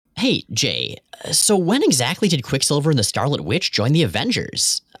Hey, Jay, so when exactly did Quicksilver and the Scarlet Witch join the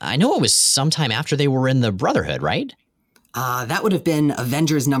Avengers? I know it was sometime after they were in the Brotherhood, right? That would have been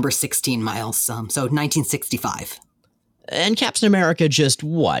Avengers number 16, Miles, so 1965. And Captain America just,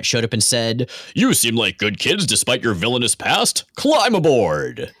 showed up and said, "You seem like good kids despite your villainous past. Climb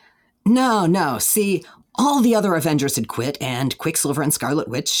aboard!" No. See, all the other Avengers had quit, and Quicksilver and Scarlet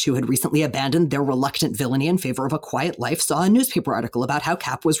Witch, who had recently abandoned their reluctant villainy in favor of a quiet life, saw a newspaper article about how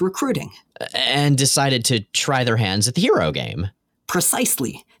Cap was recruiting. And decided to try their hands at the hero game.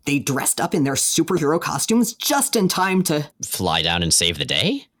 Precisely. They dressed up in their superhero costumes just in time to fly down and save the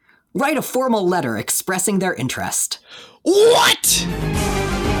day? Write a formal letter expressing their interest. What?!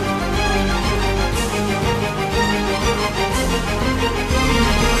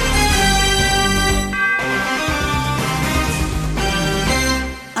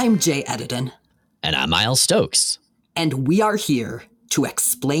 I'm Jay Edidin. And I'm Miles Stokes. And we are here to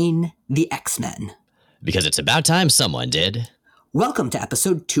explain the X-Men. Because it's about time someone did. Welcome to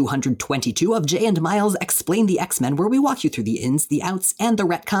episode 222 of Jay and Miles Explain the X-Men, where we walk you through the ins, the outs, and the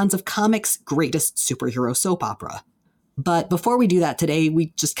retcons of comics' greatest superhero soap opera. But before we do that today,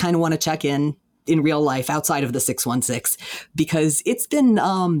 we just kind of want to check in real life outside of the 616, because it's been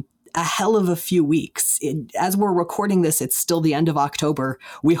a hell of a few weeks. As we're recording this, it's still the end of October.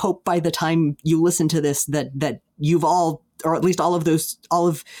 We hope by the time you listen to this that you've all, or at least all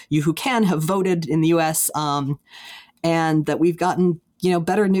of you who can, have voted in the US, and that we've gotten,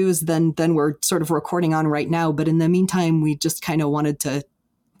 better news than we're sort of recording on right now. But in the meantime, we just kind of wanted to,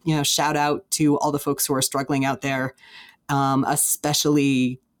 shout out to all the folks who are struggling out there,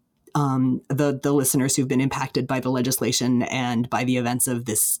 especially the listeners who've been impacted by the legislation and by the events of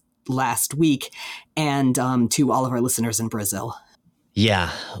this last week, and to all of our listeners in Brazil. Yeah,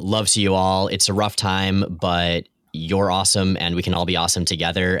 love to you all. It's a rough time, but you're awesome, and we can all be awesome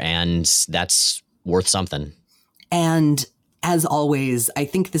together, and that's worth something. And as always, I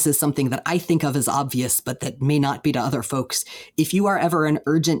think this is something that I think of as obvious, but that may not be to other folks. If you are ever in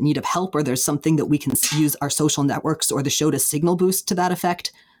urgent need of help, or there's something that we can use our social networks or the show to signal boost to that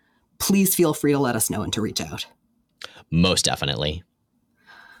effect, please feel free to let us know and to reach out. Most definitely.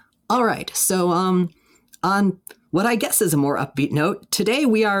 All right. So on what I guess is a more upbeat note, today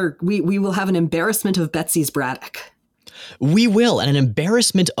we will have an embarrassment of Betsy's Braddock. We will, and an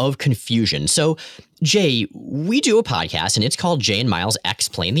embarrassment of confusion. So, Jay, we do a podcast, and it's called Jay and Miles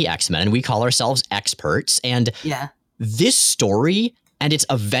Explain the X-Men, and we call ourselves experts. And this story and its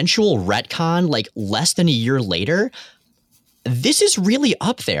eventual retcon, like less than a year later, this is really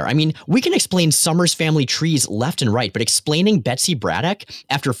up there. I mean, we can explain Summers family trees left and right, but explaining Betsy Braddock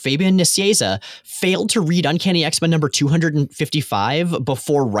after Fabian Nicieza failed to read Uncanny X-Men number 255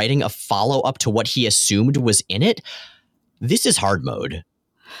 before writing a follow-up to what he assumed was in it, this is hard mode.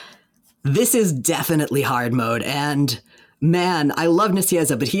 This is definitely hard mode. And man, I love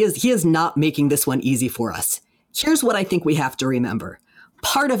Nicieza, but he is not making this one easy for us. Here's what I think we have to remember.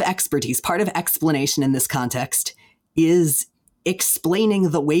 Part of expertise, part of explanation in this context is explaining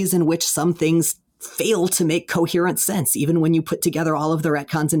the ways in which some things fail to make coherent sense, even when you put together all of the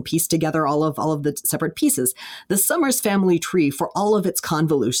retcons and piece together all of the separate pieces. The Summers family tree, for all of its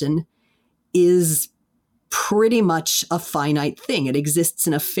convolution, is pretty much a finite thing. It exists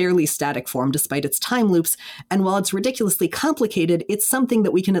in a fairly static form despite its time loops, and while it's ridiculously complicated, it's something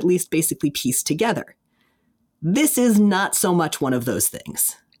that we can at least basically piece together. This is not so much one of those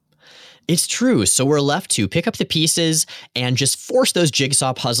things. It's true. So we're left to pick up the pieces and just force those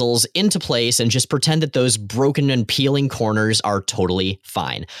jigsaw puzzles into place and just pretend that those broken and peeling corners are totally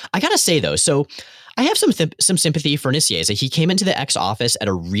fine. I gotta say, though, so I have some sympathy for Nicieza. He came into the X office at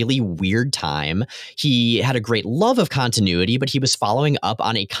a really weird time. He had a great love of continuity, but he was following up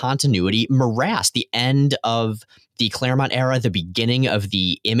on a continuity morass, the end of the Claremont era, the beginning of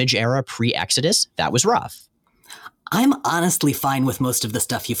the Image era pre-Exodus. That was rough. I'm honestly fine with most of the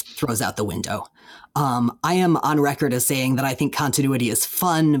stuff he throws out the window. I am on record as saying that I think continuity is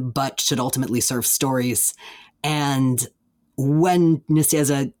fun, but should ultimately serve stories. And when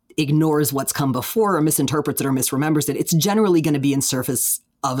Nicieza ignores what's come before or misinterprets it or misremembers it, it's generally going to be in service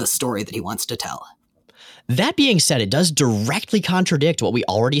of a story that he wants to tell. That being said, it does directly contradict what we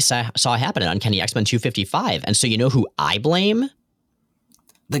already saw happen in Uncanny X-Men 255. And so you know who I blame?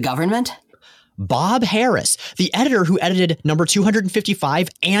 The government? Bob Harras, the editor who edited number 255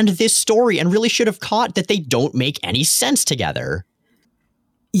 and this story, and really should have caught that they don't make any sense together.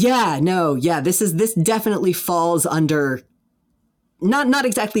 This definitely falls under not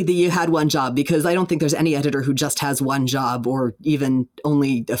exactly the you had one job, because I don't think there's any editor who just has one job or even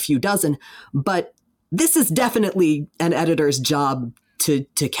only a few dozen, but this is definitely an editor's job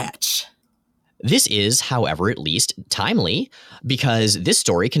to catch. This is, however, at least timely, because this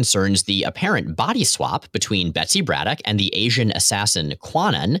story concerns the apparent body swap between Betsy Braddock and the Asian assassin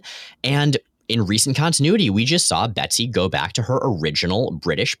Kwannon, and in recent continuity, we just saw Betsy go back to her original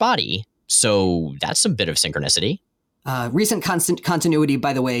British body. So that's a bit of synchronicity. Recent continuity,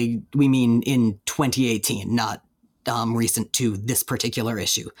 by the way, we mean in 2018, not recent to this particular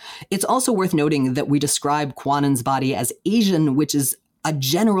issue. It's also worth noting that we describe Kwannon's body as Asian, which is a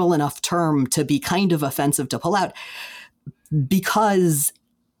general enough term to be kind of offensive to pull out, because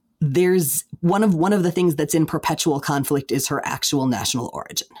there's one of the things that's in perpetual conflict is her actual national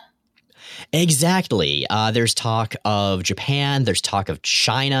origin. Exactly. There's talk of Japan, there's talk of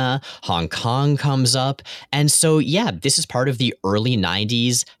China, Hong Kong comes up. And so, yeah, this is part of the early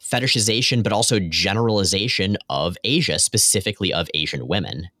 90s fetishization, but also generalization of Asia, specifically of Asian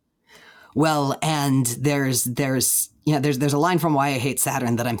women. Well, and there's a line from Why I Hate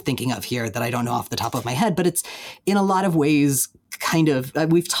Saturn that I'm thinking of here that I don't know off the top of my head, but it's in a lot of ways kind of,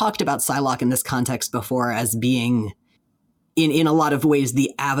 we've talked about Psylocke in this context before as being in a lot of ways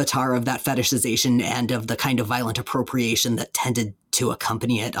the avatar of that fetishization and of the kind of violent appropriation that tended to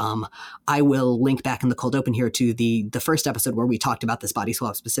accompany it. I will link back in the cold open here to the first episode where we talked about this body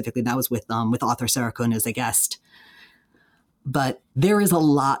swap specifically. That was with author Sarah Kuhn as a guest. But there is a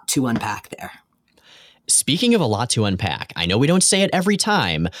lot to unpack there. Speaking of a lot to unpack, I know we don't say it every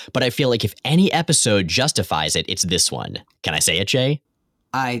time, but I feel like if any episode justifies it, it's this one. Can I say it, Jay?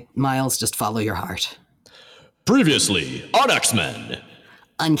 Miles, just follow your heart. Previously on X-Men.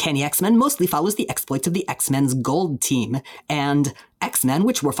 Uncanny X-Men mostly follows the exploits of the X-Men's Gold Team, and X-Men,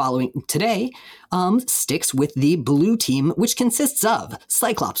 which we're following today, sticks with the Blue Team, which consists of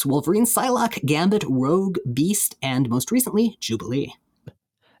Cyclops, Wolverine, Psylocke, Gambit, Rogue, Beast, and most recently, Jubilee.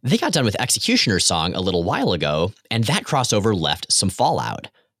 They got done with Executioner's Song a little while ago, and that crossover left some fallout.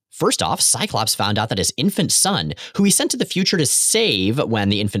 First off, Cyclops found out that his infant son, who he sent to the future to save when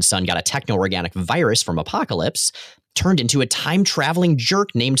the infant son got a techno-organic virus from Apocalypse, turned into a time-traveling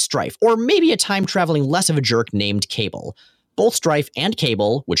jerk named Strife, or maybe a time-traveling less of a jerk named Cable. Both Strife and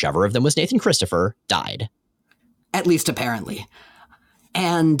Cable, whichever of them was Nathan Christopher, died. At least apparently.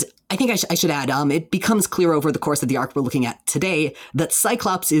 And I think I should add, it becomes clear over the course of the arc we're looking at today that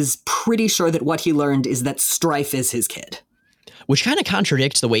Cyclops is pretty sure that what he learned is that Strife is his kid. Which kind of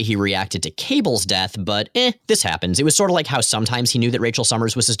contradicts the way he reacted to Cable's death, but this happens. It was sort of like how sometimes he knew that Rachel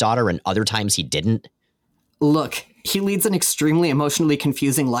Summers was his daughter and other times he didn't. Look, he leads an extremely emotionally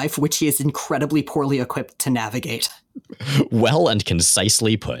confusing life, which he is incredibly poorly equipped to navigate. Well and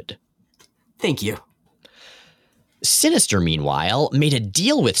concisely put. Thank you. Sinister, meanwhile, made a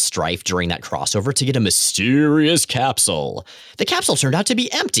deal with Strife during that crossover to get a mysterious capsule. The capsule turned out to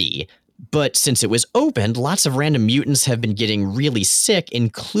be empty. But since it was opened, lots of random mutants have been getting really sick,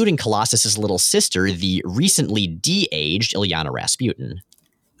 including Colossus's little sister, the recently de-aged Illyana Rasputin.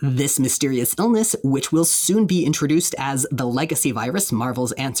 This mysterious illness, which will soon be introduced as the Legacy Virus,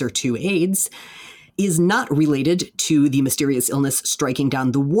 Marvel's answer to AIDS, is not related to the mysterious illness striking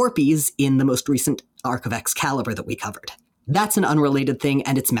down the Warpies in the most recent arc of Excalibur that we covered. That's an unrelated thing,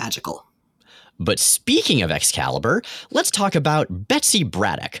 and it's magical. But speaking of Excalibur, let's talk about Betsy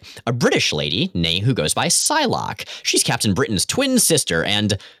Braddock, a British lady, nay, who goes by Psylocke. She's Captain Britain's twin sister,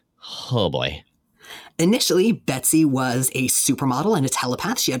 and oh boy. Initially, Betsy was a supermodel and a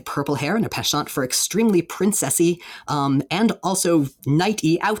telepath. She had purple hair and a penchant for extremely princessy and also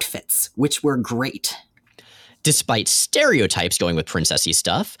knighty outfits, which were great. Despite stereotypes going with princessy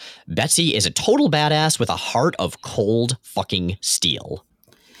stuff, Betsy is a total badass with a heart of cold fucking steel.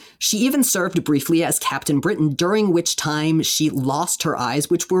 She even served briefly as Captain Britain, during which time she lost her eyes,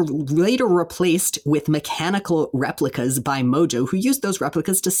 which were later replaced with mechanical replicas by Mojo, who used those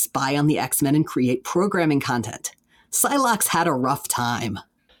replicas to spy on the X-Men and create programming content. Psylocke's had a rough time.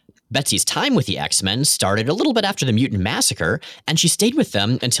 Betsy's time with the X-Men started a little bit after the Mutant Massacre, and she stayed with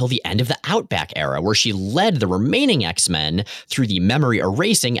them until the end of the Outback era, where she led the remaining X-Men through the memory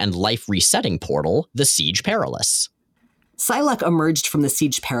erasing and life resetting portal, the Siege Perilous. Psylocke emerged from the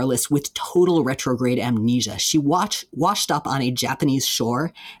Siege Perilous with total retrograde amnesia. She washed up on a Japanese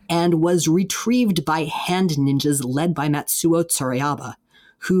shore and was retrieved by hand ninjas led by Matsuo Tsurayaba,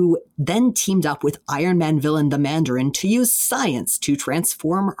 who then teamed up with Iron Man villain the Mandarin to use science to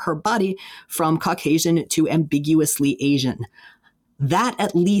transform her body from Caucasian to ambiguously Asian. That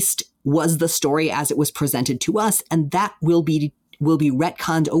at least was the story as it was presented to us, and that will be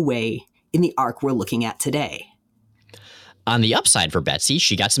retconned away in the arc we're looking at today. On the upside for Betsy,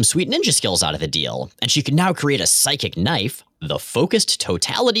 she got some sweet ninja skills out of the deal, and she can now create a psychic knife, the focused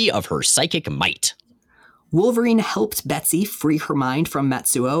totality of her psychic might. Wolverine helped Betsy free her mind from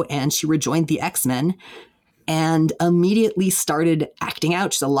Matsuo, and she rejoined the X-Men and immediately started acting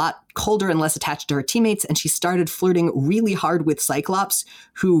out. She's a lot colder and less attached to her teammates, and she started flirting really hard with Cyclops,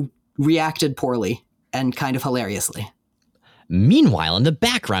 who reacted poorly and kind of hilariously. Meanwhile, in the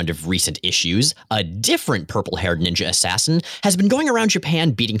background of recent issues, a different purple-haired ninja assassin has been going around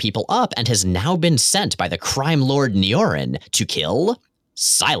Japan beating people up and has now been sent by the crime lord Nyorin to kill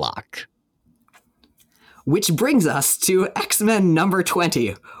Psylocke. Which brings us to X-Men number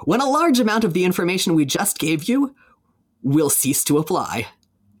 20, when a large amount of the information we just gave you will cease to apply.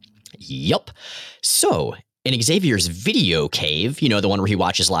 Yup. So, in Xavier's video cave, you know, the one where he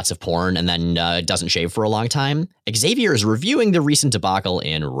watches lots of porn and then doesn't shave for a long time, Xavier is reviewing the recent debacle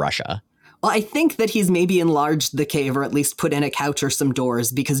in Russia. Well, I think that he's maybe enlarged the cave or at least put in a couch or some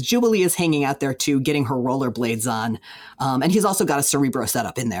doors because Jubilee is hanging out there too, getting her rollerblades on. And he's also got a Cerebro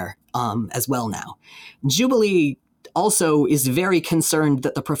setup in there as well now. Jubilee also is very concerned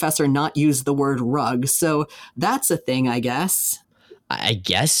that the professor not use the word rug. So that's a thing, I guess. I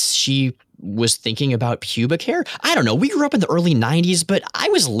guess she was thinking about pubic hair. I don't know. We grew up in the early 90s, but I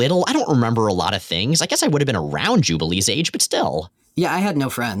was little. I don't remember a lot of things. I guess I would have been around Jubilee's age, but still. Yeah, I had no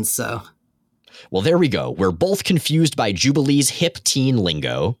friends, so... Well, there we go. We're both confused by Jubilee's hip teen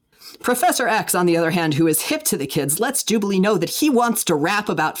lingo. Professor X, on the other hand, who is hip to the kids, lets Jubilee know that he wants to rap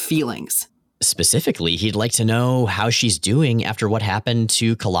about feelings. Specifically, he'd like to know how she's doing after what happened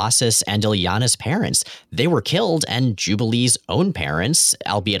to Colossus and Illyana's parents. They were killed, and Jubilee's own parents,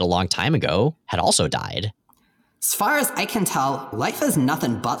 albeit a long time ago, had also died. As far as I can tell, life is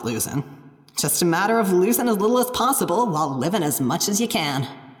nothing but losing. Just a matter of losing as little as possible while living as much as you can.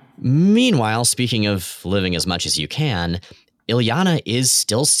 Meanwhile, speaking of living as much as you can, Illyana is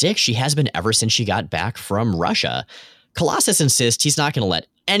still sick. She has been ever since she got back from Russia. Colossus insists he's not going to let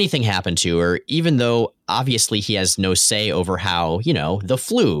anything happen to her, even though obviously he has no say over how, you know, the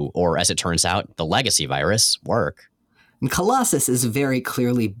flu, or as it turns out, the legacy virus, work. And Colossus is very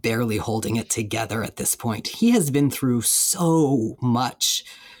clearly barely holding it together at this point. He has been through so much,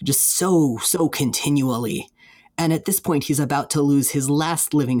 just so continually. And at this point, he's about to lose his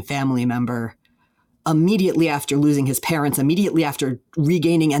last living family member immediately after losing his parents, immediately after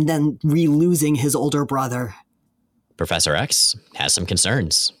regaining and then re-losing his older brother. Professor X has some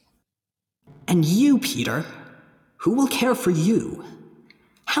concerns. And you, Peter, who will care for you?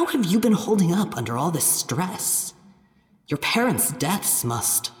 How have you been holding up under all this stress? Your parents' deaths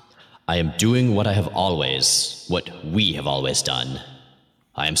must... I am doing what we have always done.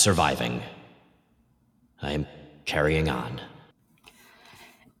 I am surviving. I am carrying on.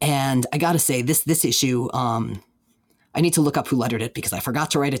 And I gotta say, this issue, I need to look up who lettered it because I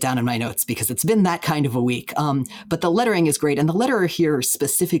forgot to write it down in my notes because it's been that kind of a week. But the lettering is great. And the letterer here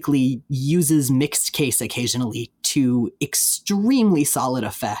specifically uses mixed case occasionally to extremely solid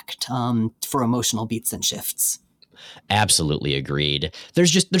effect for emotional beats and shifts. Absolutely agreed.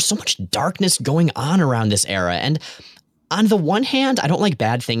 There's so much darkness going on around this era. And on the one hand, I don't like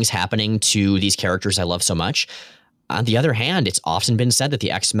bad things happening to these characters I love so much. On the other hand, it's often been said that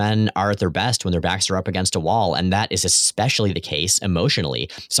the X-Men are at their best when their backs are up against a wall, and that is especially the case emotionally.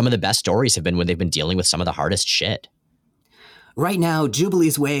 Some of the best stories have been when they've been dealing with some of the hardest shit. Right now,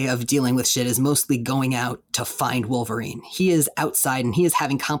 Jubilee's way of dealing with shit is mostly going out to find Wolverine. He is outside and he is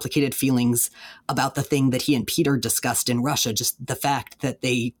having complicated feelings about the thing that he and Peter discussed in Russia, just the fact that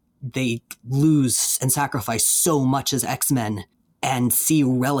they lose and sacrifice so much as X-Men and see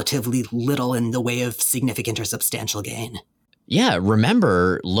relatively little in the way of significant or substantial gain. Yeah,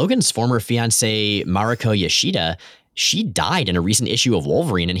 remember, Logan's former fiancée, Mariko Yoshida, she died in a recent issue of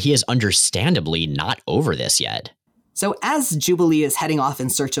Wolverine, and he is understandably not over this yet. So as Jubilee is heading off in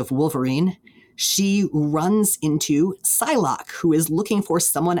search of Wolverine, she runs into Psylocke, who is looking for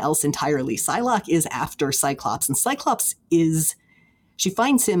someone else entirely. Psylocke is after Cyclops, and Cyclops is... She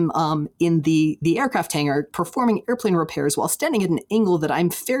finds him in the aircraft hangar performing airplane repairs while standing at an angle that I'm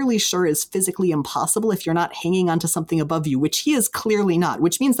fairly sure is physically impossible if you're not hanging onto something above you, which he is clearly not,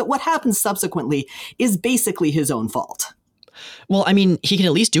 which means that what happens subsequently is basically his own fault. Well, I mean, he can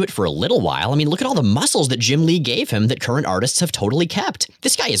at least do it for a little while. I mean, look at all the muscles that Jim Lee gave him that current artists have totally kept.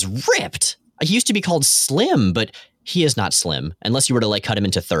 This guy is ripped. He used to be called Slim, but he is not slim, unless you were to cut him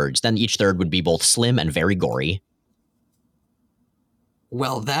into thirds. Then each third would be both slim and very gory.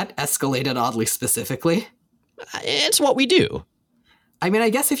 Well, that escalated oddly specifically. It's what we do. I mean, I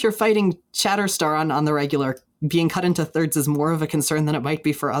guess if you're fighting Shatterstar on the regular, being cut into thirds is more of a concern than it might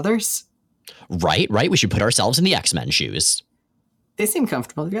be for others. Right. We should put ourselves in the X-Men shoes. They seem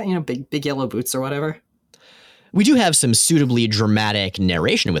comfortable. They've got, big yellow boots or whatever. We do have some suitably dramatic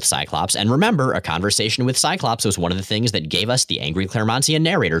narration with Cyclops, and remember, a conversation with Cyclops was one of the things that gave us the angry Claremontian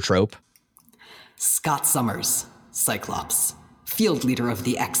narrator trope. Scott Summers, Cyclops, field leader of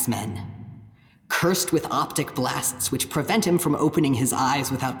the X-Men. Cursed with optic blasts which prevent him from opening his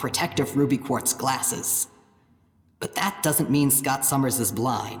eyes without protective ruby quartz glasses. But that doesn't mean Scott Summers is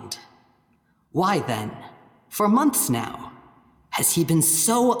blind. Why then, for months now, has he been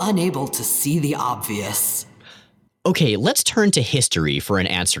so unable to see the obvious? Okay, let's turn to history for an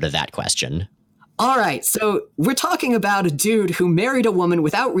answer to that question. All right, so we're talking about a dude who married a woman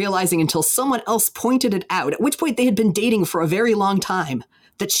without realizing until someone else pointed it out, at which point they had been dating for a very long time,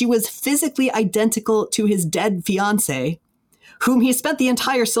 that she was physically identical to his dead fiancé, whom he spent the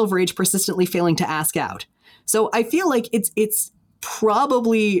entire Silver Age persistently failing to ask out. So I feel like it's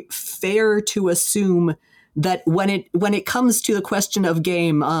probably fair to assume that when it comes to the question of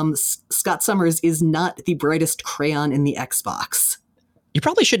game, Scott Summers is not the brightest crayon in the Xbox. You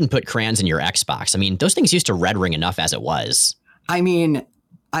probably shouldn't put crayons in your Xbox. I mean, those things used to red ring enough as it was. I mean,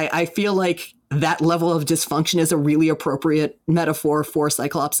 I feel like that level of dysfunction is a really appropriate metaphor for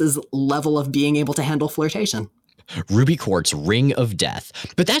Cyclops' level of being able to handle flirtation. Ruby Quartz, Ring of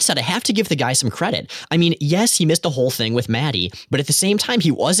Death. But that said, I have to give the guy some credit. I mean, yes, he missed the whole thing with Maddie, but at the same time,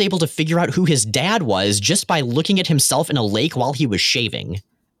 he was able to figure out who his dad was just by looking at himself in a lake while he was shaving.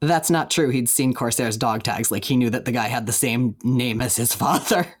 That's not true. He'd seen Corsair's dog tags. Like, he knew that the guy had the same name as his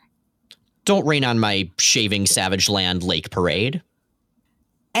father. Don't rain on my shaving Savage Land lake parade.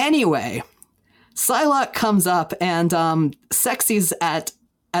 Anyway, Psylocke comes up and sexies at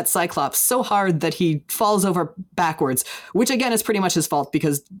Cyclops so hard that he falls over backwards, which again is pretty much his fault,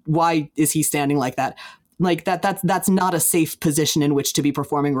 because why is he standing like that? Like that's not a safe position in which to be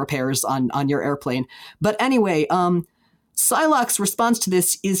performing repairs on your airplane. But anyway, Psylocke's response to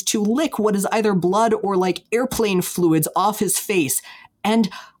this is to lick what is either blood or like airplane fluids off his face. And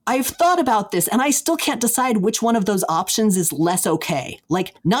I've thought about this, and I still can't decide which one of those options is less okay.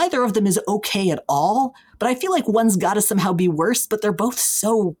 Like, neither of them is okay at all, but I feel like one's gotta somehow be worse, but they're both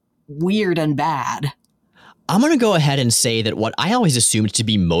so weird and bad. I'm going to go ahead and say that what I always assumed to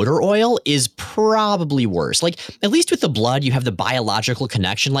be motor oil is probably worse. Like, at least with the blood, you have the biological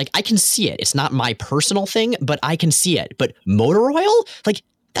connection. Like, I can see it. It's not my personal thing, but I can see it. But motor oil? Like,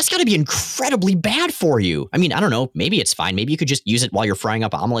 that's got to be incredibly bad for you. I mean, I don't know. Maybe it's fine. Maybe you could just use it while you're frying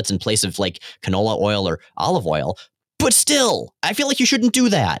up omelets in place of like canola oil or olive oil. But still, I feel like you shouldn't do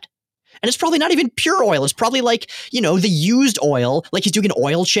that. And it's probably not even pure oil. It's probably like, you know, the used oil, like he's doing an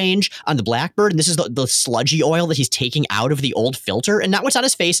oil change on the Blackbird. And this is the sludgy oil that he's taking out of the old filter and not what's on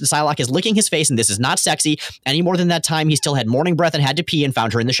his face. And Psylocke is licking his face. And this is not sexy any more than that time he still had morning breath and had to pee and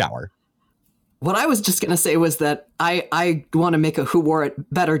found her in the shower. What I was just going to say was that I want to make a Who Wore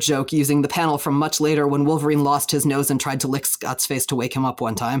It Better joke using the panel from much later when Wolverine lost his nose and tried to lick Scott's face to wake him up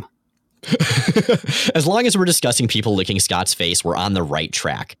one time. As long as we're discussing people licking Scott's face, we're on the right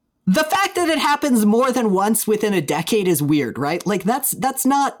track. The fact that it happens more than once within a decade is weird, right? Like, that's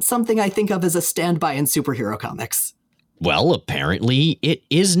not something I think of as a standby in superhero comics. Well, apparently it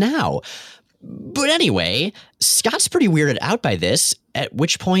is now. But anyway, Scott's pretty weirded out by this, at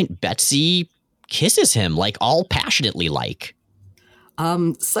which point Betsy kisses him, like, all passionately like.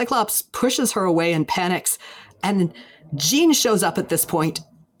 Cyclops pushes her away and panics, and Jean shows up at this point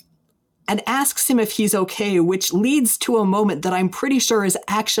and asks him if he's okay, which leads to a moment that I'm pretty sure is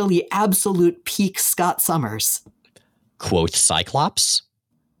actually absolute peak Scott Summers. Quoth Cyclops.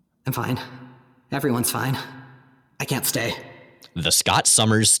 I'm fine. Everyone's fine. I can't stay. The Scott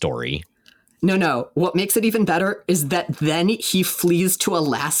Summers story. No. What makes it even better is that then he flees to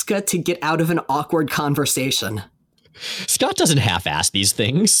Alaska to get out of an awkward conversation. Scott doesn't half-ass these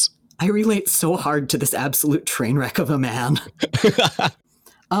things. I relate so hard to this absolute train wreck of a man.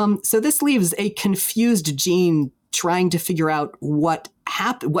 So this leaves a confused Jean trying to figure out what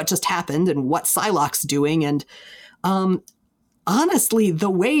just happened and what Psylocke's doing. And honestly, the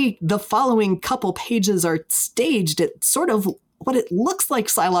way the following couple pages are staged, it sort of what it looks like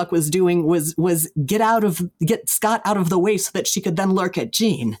Psylocke was doing was get Scott out of the way so that she could then lurk at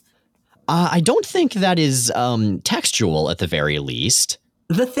Jean. I don't think that is textual at the very least.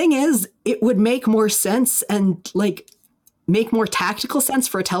 The thing is, it would make more sense and make more tactical sense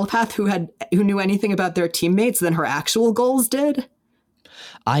for a telepath who knew anything about their teammates than her actual goals did.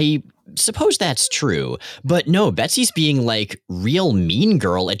 I suppose that's true, but no, Betsy's being like real mean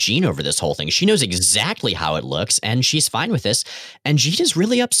girl at Jean over this whole thing. She knows exactly how it looks and she's fine with this. And Jean is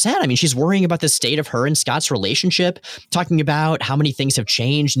really upset. I mean, she's worrying about the state of her and Scott's relationship, talking about how many things have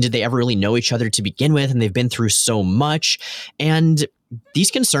changed and did they ever really know each other to begin with? And they've been through so much. And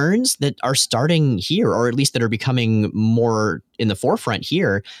these concerns that are starting here, or at least that are becoming more in the forefront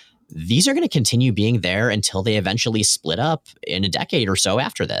here, these are going to continue being there until they eventually split up in a decade or so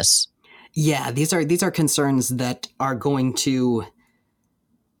after this. Yeah, these are concerns that are going to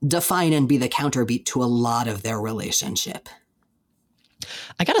define and be the counterbeat to a lot of their relationship.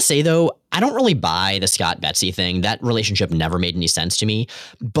 I gotta say, though, I don't really buy the Scott-Betsy thing. That relationship never made any sense to me.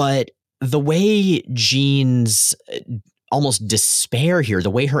 But the way Jean's almost despair here, the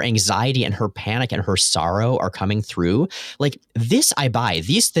way her anxiety and her panic and her sorrow are coming through, like, this I buy.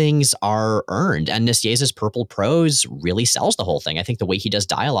 These things are earned. And Niciez's purple prose really sells the whole thing. I think the way he does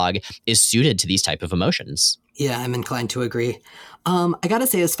dialogue is suited to these type of emotions. Yeah, I'm inclined to agree. I gotta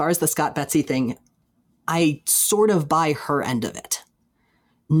say, as far as the Scott-Betsy thing, I sort of buy her end of it.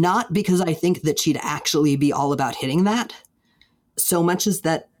 Not because I think that she'd actually be all about hitting that, so much as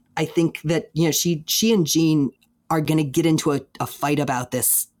that I think that, you know, she and Jean are going to get into a fight about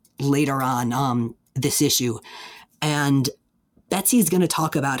this later on, this issue. And Betsy's going to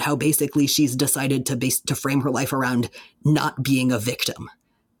talk about how basically she's decided to frame her life around not being a victim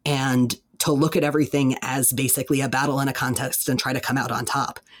and to look at everything as basically a battle and a contest and try to come out on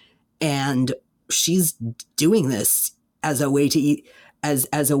top. And she's doing this as a way to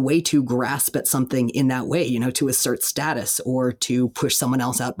as a way to grasp at something in that way, you know, to assert status or to push someone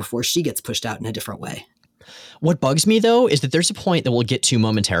else out before she gets pushed out in a different way. What bugs me, though, is that there's a point that we'll get to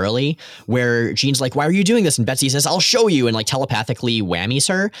momentarily where Jean's like, why are you doing this? And Betsy says, I'll show you, and like telepathically whammies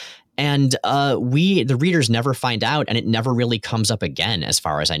her. And the readers never find out, and it never really comes up again, as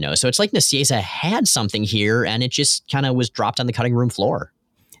far as I know. So it's like Nicieza had something here, and it just kind of was dropped on the cutting room floor.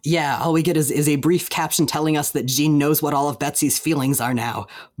 Yeah, all we get is a brief caption telling us that Jean knows what all of Betsy's feelings are now,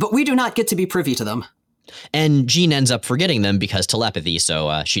 but we do not get to be privy to them. And Jean ends up forgetting them because telepathy,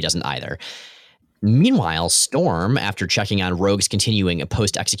 so she doesn't either. Meanwhile, Storm, after checking on Rogue's continuing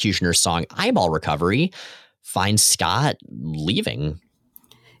post-executioner song eyeball recovery, finds Scott leaving.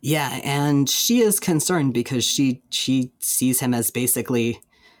 Yeah, and she is concerned because she sees him as basically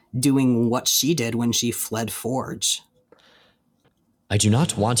doing what she did when she fled Forge. I do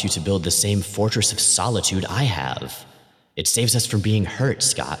not want you to build the same fortress of solitude I have. It saves us from being hurt,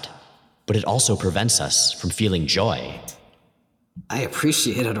 Scott, but it also prevents us from feeling joy. I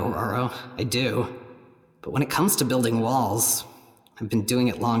appreciate it, Aurora. I do. But when it comes to building walls, I've been doing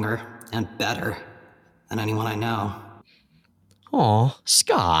it longer and better than anyone I know. Aw,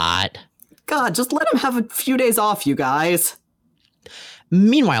 Scott. God, just let him have a few days off, you guys.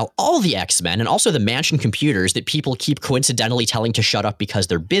 Meanwhile, all the X-Men and also the Mansion computers that people keep coincidentally telling to shut up because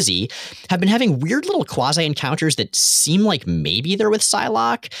they're busy have been having weird little quasi-encounters that seem like maybe they're with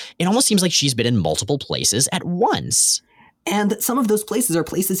Psylocke. It almost seems like she's been in multiple places at once. And some of those places are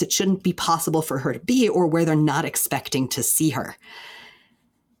places it shouldn't be possible for her to be or where they're not expecting to see her.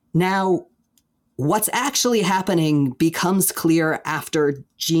 Now, what's actually happening becomes clear after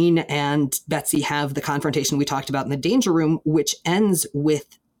Jean and Betsy have the confrontation we talked about in the Danger Room, which ends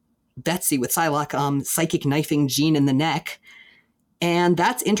with Betsy, with Psylocke, psychic knifing Jean in the neck. And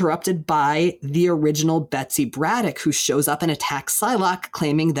that's interrupted by the original Betsy Braddock, who shows up and attacks Psylocke,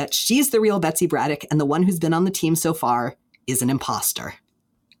 claiming that she's the real Betsy Braddock and the one who's been on the team so far is an imposter.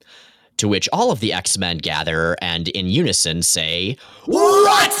 To which all of the X-Men gather and in unison say,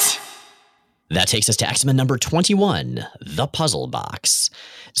 "What?" That takes us to X-Men number 21, The Puzzle Box.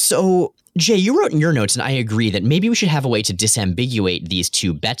 So, Jay, you wrote in your notes, and I agree, that maybe we should have a way to disambiguate these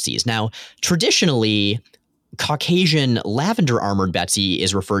two Betsys. Now, traditionally, Caucasian lavender-armored Betsy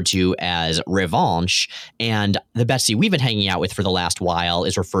is referred to as Revanche, and the Betsy we've been hanging out with for the last while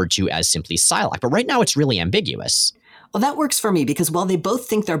is referred to as simply Psylocke. But right now, it's really ambiguous. Well, that works for me, because while they both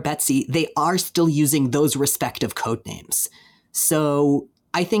think they're Betsy, they are still using those respective code names. So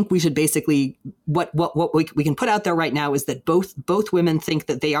I think we should basically, what we can put out there right now is that both women think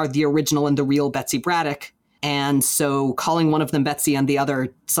that they are the original and the real Betsy Braddock. And so calling one of them Betsy and the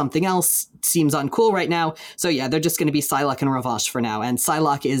other something else seems uncool right now. So yeah, they're just going to be Psylocke and Revanche for now. And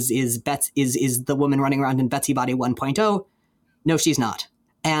Psylocke is the woman running around in Betsy Body 1.0. No, she's not.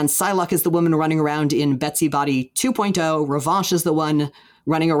 And Psylocke is the woman running around in Betsy Body 2.0. Revanche is the one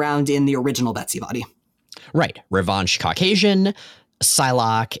running around in the original Betsy Body. Right. Revanche Caucasian,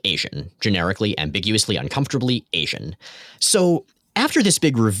 Psylocke Asian. Generically, ambiguously, uncomfortably Asian. So after this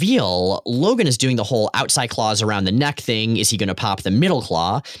big reveal, Logan is doing the whole outside claws around the neck thing. Is he going to pop the middle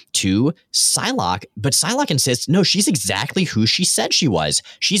claw to Psylocke? But Psylocke insists, no, she's exactly who she said she was.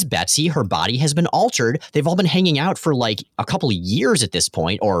 She's Betsy. Her body has been altered. They've all been hanging out for like a couple of years at this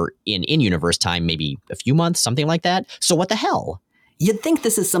point, or in universe time, maybe a few months, something like that. So what the hell? You'd think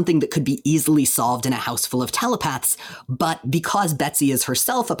this is something that could be easily solved in a house full of telepaths, but because Betsy is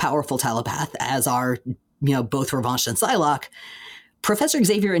herself a powerful telepath, as are, both Revanche and Psylocke, Professor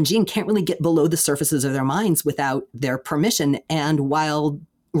Xavier and Jean can't really get below the surfaces of their minds without their permission. And while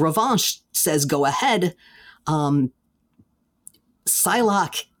Revanche says go ahead, Psylocke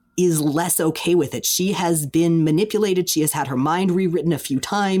is less okay with it. She has been manipulated. She has had her mind rewritten a few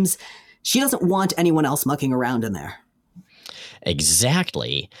times. She doesn't want anyone else mucking around in there.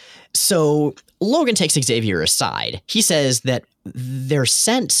 Exactly. So Logan takes Xavier aside. He says that their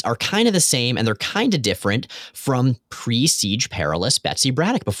scents are kind of the same and they're kind of different from pre-Siege Perilous Betsy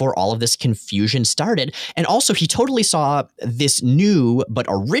Braddock before all of this confusion started. And also he totally saw this new but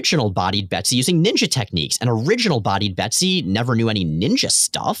original bodied Betsy using ninja techniques. And original bodied Betsy never knew any ninja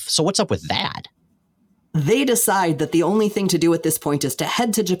stuff. So what's up with that? They decide that the only thing to do at this point is to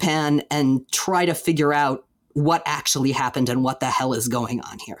head to Japan and try to figure out what actually happened and what the hell is going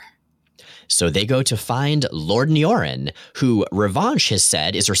on here. So they go to find Lord Nyorin, who Revanche has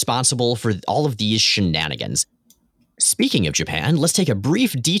said is responsible for all of these shenanigans. Speaking of Japan, let's take a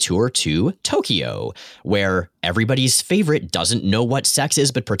brief detour to Tokyo, where everybody's favorite doesn't know what sex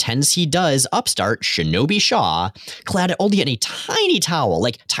is but pretends he does upstart Shinobi Shaw, clad only in a tiny towel,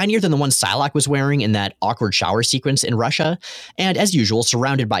 like tinier than the one Psylocke was wearing in that awkward shower sequence in Russia, and as usual,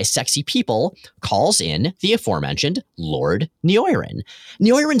 surrounded by sexy people, calls in the aforementioned Lord Nyorin.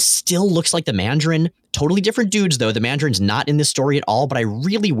 Nyorin still looks like the Mandarin. Totally different dudes, though. The Mandarin's not in this story at all, but I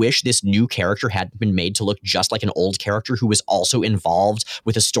really wish this new character had been made to look just like an old character who was also involved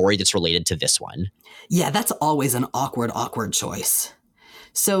with a story that's related to this one. Yeah, that's always an awkward choice.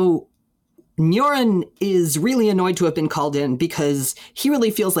 So Nyorin is really annoyed to have been called in because he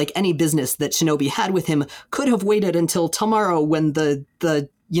really feels like any business that Shinobi had with him could have waited until tomorrow when the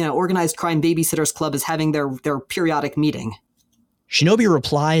Organized Crime Babysitters Club is having their periodic meeting. Shinobi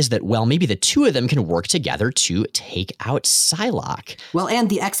replies that, well, maybe the two of them can work together to take out Psylocke. Well, and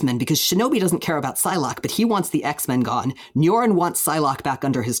the X-Men, because Shinobi doesn't care about Psylocke, but he wants the X-Men gone. Nyorin wants Psylocke back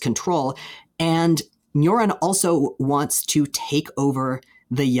under his control, and Nyorin also wants to take over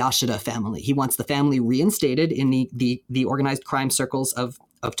the Yashida family. He wants the family reinstated in the organized crime circles of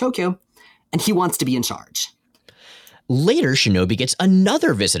Tokyo, and he wants to be in charge. Later, Shinobi gets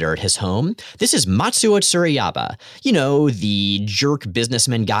another visitor at his home. This is Matsuo Tsurayaba. You know, the jerk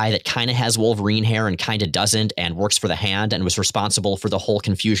businessman guy that kind of has Wolverine hair and kind of doesn't, and works for the Hand and was responsible for the whole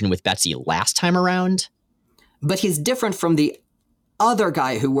confusion with Betsy last time around. But he's different from the other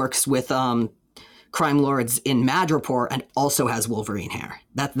guy who works with crime lords in Madripoor and also has Wolverine hair.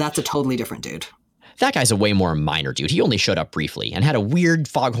 That's a totally different dude. That guy's a way more minor dude. He only showed up briefly and had a weird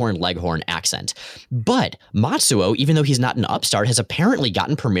foghorn leghorn accent. But Matsuo, even though he's not an upstart, has apparently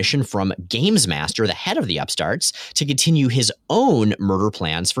gotten permission from Games Master, the head of the upstarts, to continue his own murder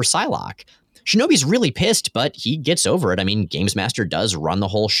plans for Psylocke. Shinobi's really pissed, but he gets over it. I mean, Games Master does run the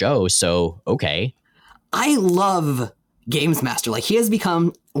whole show, so okay. I love Games Master. Like, he has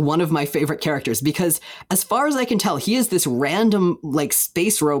become one of my favorite characters because, as far as I can tell, he is this random,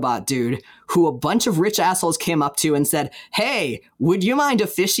 space robot dude who a bunch of rich assholes came up to and said, hey, would you mind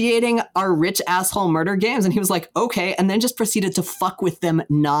officiating our rich asshole murder games? And he was like, okay, and then just proceeded to fuck with them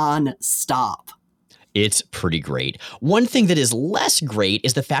non-stop. It's pretty great. One thing that is less great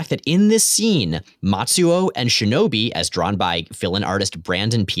is the fact that in this scene, Matsuo and Shinobi, as drawn by fill-in artist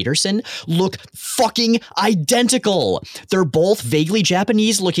Brandon Peterson, look fucking identical. They're both vaguely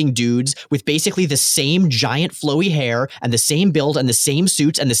Japanese-looking dudes with basically the same giant flowy hair and the same build and the same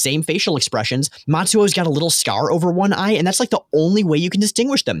suits and the same facial expressions. Matsuo's got a little scar over one eye, and that's like the only way you can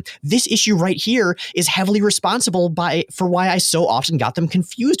distinguish them. This issue right here is heavily responsible for why I so often got them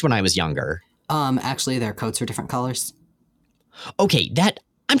confused when I was younger. Actually, their coats are different colors. Okay,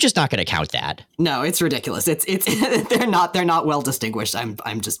 I'm just not going to count that. No, it's ridiculous. It's they're not well distinguished.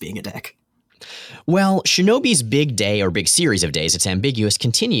 I'm just being a dick. Well, Shinobi's big day, or big series of days, it's ambiguous,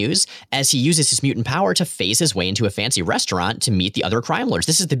 continues as he uses his mutant power to phase his way into a fancy restaurant to meet the other crime lords.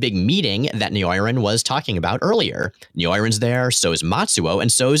 This is the big meeting that Nyorin was talking about earlier. Nyorin's there, so is Matsuo,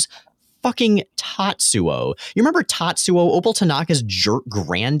 and so's fucking Tatsuo. You remember Tatsuo, Opal Tanaka's jerk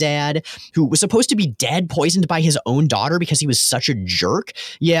granddad, who was supposed to be dead, poisoned by his own daughter because he was such a jerk?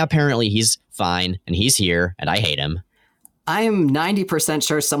 Yeah, apparently he's fine, and he's here, and I hate him. I am 90%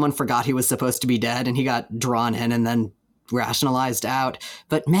 sure someone forgot he was supposed to be dead, and he got drawn in and then rationalized out.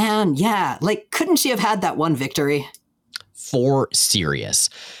 But man, yeah, couldn't she have had that one victory? For serious.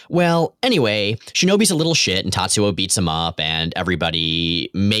 Well, anyway, Shinobi's a little shit and Tatsuo beats him up and everybody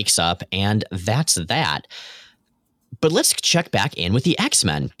makes up, and that's that. But let's check back in with the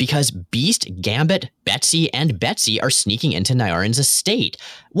X-Men, because Beast, Gambit, Betsy, and Betsy are sneaking into Nyorin's estate.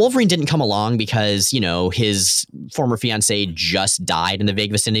 Wolverine didn't come along because, his former fiancée just died in the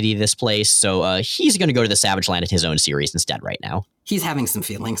vague vicinity of this place, so he's going to go to the Savage Land in his own series instead right now. He's having some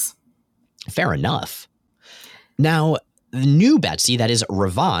feelings. Fair enough. Now, the new Betsy, that is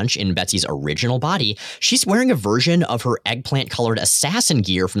Revanche in Betsy's original body, she's wearing a version of her eggplant-colored assassin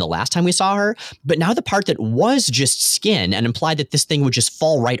gear from the last time we saw her, but now the part that was just skin and implied that this thing would just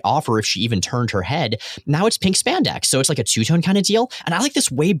fall right off her if she even turned her head, now it's pink spandex, so it's like a two-tone kind of deal, and I like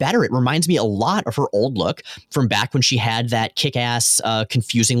this way better. It reminds me a lot of her old look from back when she had that kick-ass,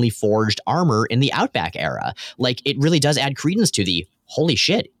 confusingly forged armor in the Outback era. Like, it really does add credence to the, holy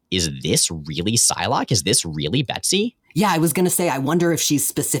shit, is this really Psylocke? Is this really Betsy? Yeah, I was going to say, I wonder if she's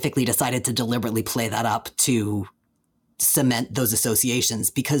specifically decided to deliberately play that up to cement those associations,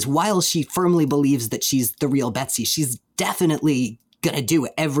 because while she firmly believes that she's the real Betsy, she's definitely going to do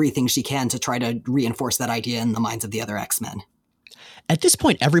everything she can to try to reinforce that idea in the minds of the other X-Men. At this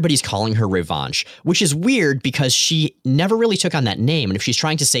point, everybody's calling her Revanche, which is weird because she never really took on that name, and if she's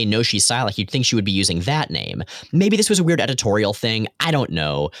trying to say no, she's Psylocke, you'd think she would be using that name. Maybe this was a weird editorial thing, I don't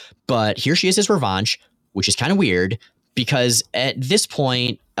know, but here she is as Revanche, which is kind of weird, because at this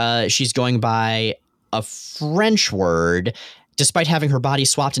point, she's going by a French word, despite having her body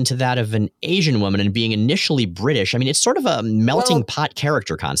swapped into that of an Asian woman and being initially British. I mean, it's sort of a melting pot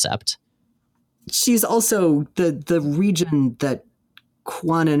character concept. She's also the region that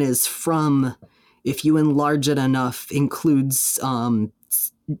Kwannon is from, if you enlarge it enough, includes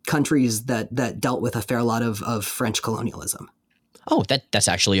countries that dealt with a fair lot of French colonialism. Oh, that's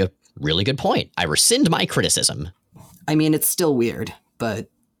actually a really good point. I rescind my criticism. I mean, it's still weird, but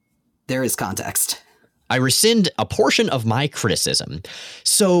there is context. I rescind a portion of my criticism.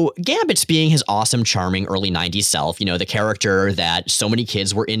 So Gambit's being his awesome, charming early 90s self, the character that so many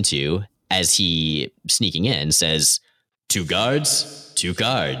kids were into, as he, sneaking in, says, two guards, two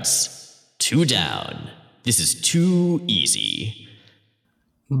down. This is too easy.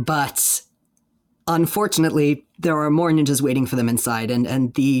 But unfortunately, there are more ninjas waiting for them inside,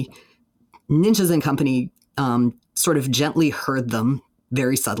 and the ninjas and company sort of gently herd them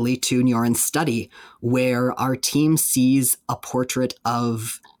very subtly to Nyorin's study, where our team sees a portrait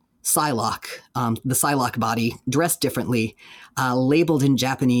of Psylocke, the Psylocke body, dressed differently, labeled in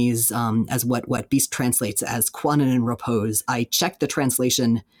Japanese as what Beast translates as Kwannon in repose. I checked the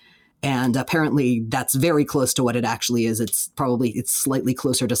translation, and apparently that's very close to what it actually is. It's slightly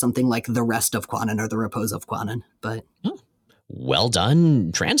closer to something like the rest of Kwannon or the repose of Kwannon. But well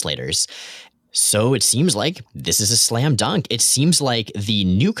done, translators. So it seems like this is a slam dunk. It seems like the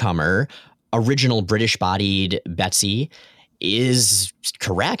newcomer, original British-bodied Betsy, is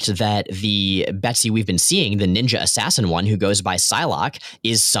correct that the Betsy we've been seeing, the ninja assassin one who goes by Psylocke,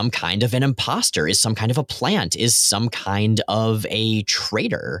 is some kind of an imposter, is some kind of a plant, is some kind of a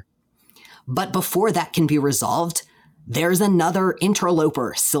traitor. But before that can be resolved, there's another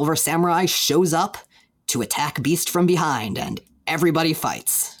interloper. Silver Samurai shows up to attack Beast from behind, and everybody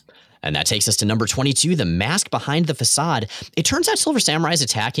fights. And that takes us to number 22, the mask behind the facade. It turns out Silver Samurai is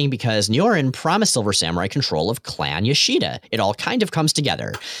attacking because Nyorin promised Silver Samurai control of Clan Yoshida. It all kind of comes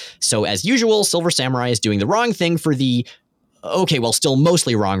together. So as usual, Silver Samurai is doing the wrong thing for the, still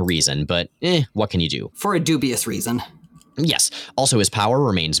mostly wrong reason, but what can you do? For a dubious reason. Yes. Also, his power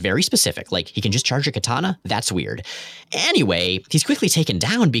remains very specific. Like, he can just charge a katana? That's weird. Anyway, he's quickly taken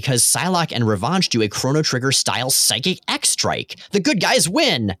down because Psylocke and Revanche do a Chrono Trigger-style Psychic X-Strike. The good guys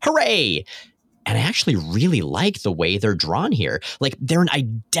win! Hooray! And I actually really like the way they're drawn here. Like, they're in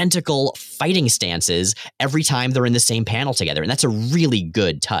identical fighting stances every time they're in the same panel together, and that's a really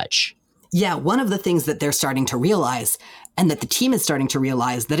good touch. Yeah, one of the things that they're starting to realize, and that the team is starting to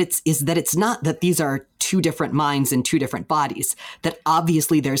realize, is that it's not that these are two different minds in two different bodies, that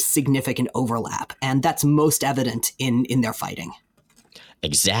obviously there's significant overlap, and that's most evident in their fighting.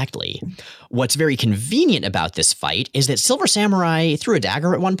 Exactly. What's very convenient about this fight is that Silver Samurai threw a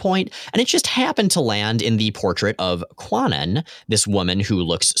dagger at one point, and it just happened to land in the portrait of Kwannon, this woman who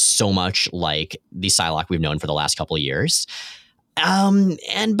looks so much like the Psylocke we've known for the last couple of years.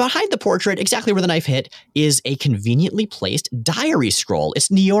 And behind the portrait, exactly where the knife hit, is a conveniently placed diary scroll. It's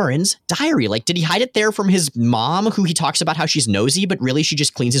Nyorin's diary. Like, did he hide it there from his mom, who he talks about how she's nosy, but really she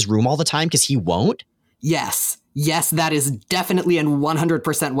just cleans his room all the time because he won't? Yes. Yes, that is definitely and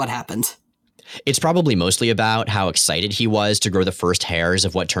 100% what happened. It's probably mostly about how excited he was to grow the first hairs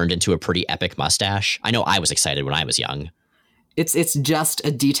of what turned into a pretty epic mustache. I know I was excited when I was young. It's just a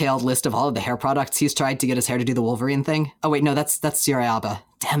detailed list of all of the hair products he's tried to get his hair to do the Wolverine thing. Oh wait, no, that's Sierra Alba.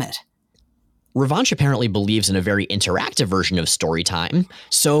 Damn it. Revanche apparently believes in a very interactive version of story time,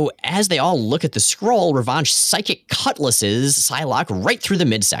 so as they all look at the scroll, Revanche psychic cutlasses Psylocke right through the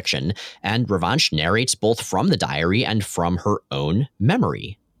midsection, and Revanche narrates both from the diary and from her own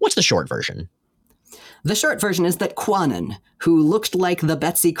memory. What's the short version? The short version is that Kwannon, who looked like the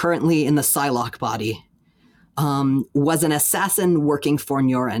Betsy currently in the Psylocke body, was an assassin working for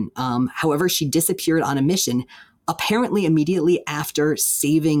Nyorin. However, she disappeared on a mission, apparently immediately after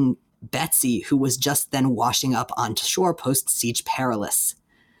saving Betsy, who was just then washing up on shore post-Siege Perilous.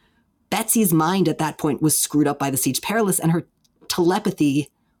 Betsy's mind at that point was screwed up by the Siege Perilous, and her telepathy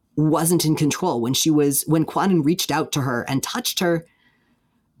wasn't in control. When Kwannon reached out to her and touched her,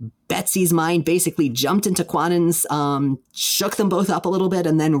 Betsy's mind basically jumped into Kwannon's, shook them both up a little bit,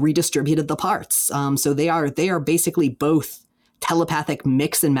 and then redistributed the parts. So they are basically both telepathic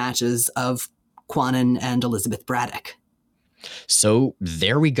mix and matches of Kwannon and Elizabeth Braddock. So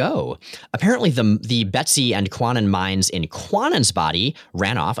there we go. Apparently the Betsy and Kwannon minds in Kwannon's body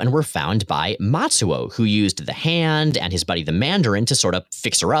ran off and were found by Matsuo, who used the Hand and his buddy the Mandarin to sort of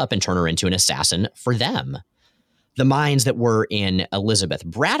fix her up and turn her into an assassin for them. The minds that were in Elizabeth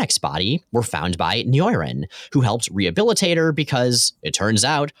Braddock's body were found by Nyorin, who helped rehabilitate her because, it turns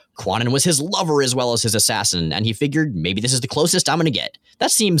out, Kwannon was his lover as well as his assassin, and he figured maybe this is the closest I'm going to get.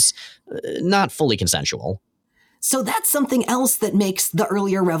 That seems not fully consensual. So that's something else that makes the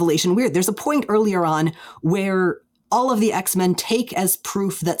earlier revelation weird. There's a point earlier on where all of the X-Men take as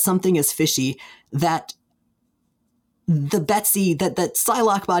proof that something is fishy, that the Betsy, that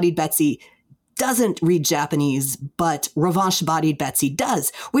Psylocke-bodied Betsy doesn't read Japanese, but Revanche-bodied Betsy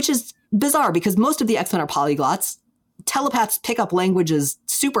does, which is bizarre because most of the X-Men are polyglots. Telepaths pick up languages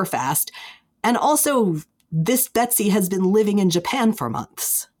super fast. And also, this Betsy has been living in Japan for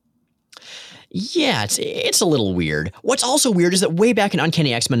months. Yeah, it's a little weird. What's also weird is that way back in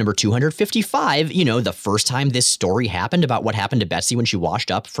Uncanny X-Men number 255, the first time this story happened about what happened to Betsy when she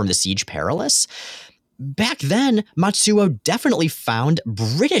washed up from the Siege Perilous, back then, Matsuo definitely found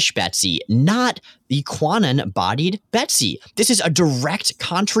British Betsy, not the Kwannon-bodied Betsy. This is a direct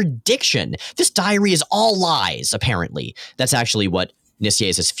contradiction. This diary is all lies, apparently. That's actually what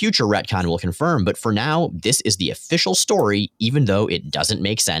Niciez's future retcon will confirm, but for now, this is the official story, even though it doesn't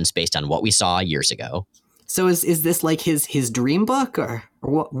make sense based on what we saw years ago. So is this like his dream book, or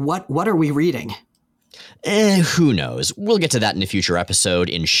what are we reading? Who knows? We'll get to that in a future episode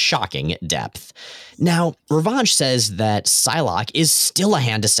in shocking depth. Now, Revanche says that Psylocke is still a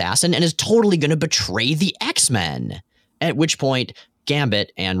Hand assassin and is totally going to betray the X-Men, at which point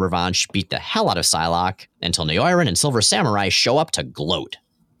Gambit and Revanche beat the hell out of Psylocke until Nyorin and Silver Samurai show up to gloat.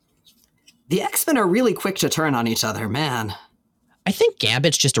 The X-Men are really quick to turn on each other, man. I think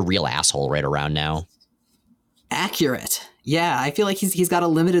Gambit's just a real asshole right around now. Accurate. Yeah, I feel like he's got a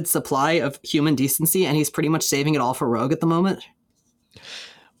limited supply of human decency, and he's pretty much saving it all for Rogue at the moment.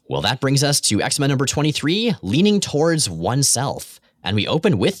 Well, that brings us to X-Men number 23, Leaning Towards Oneself. And we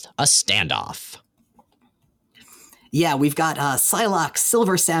open with a standoff. Yeah, we've got Psylocke,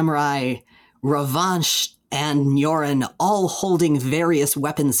 Silver Samurai, Revanche, and Nyorin all holding various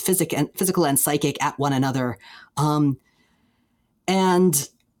weapons, physical and psychic, at one another. And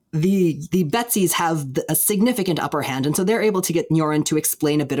the Betsies have a significant upper hand, and so they're able to get Nyorin to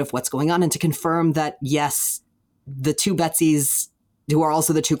explain a bit of what's going on and to confirm that, yes, the two Betsies, who are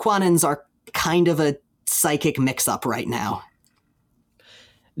also the two Kwannons, are kind of a psychic mix-up right now.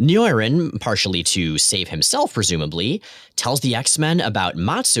 Nyorin, partially to save himself presumably, tells the X-Men about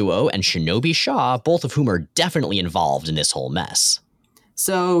Matsuo and Shinobi Shaw, both of whom are definitely involved in this whole mess.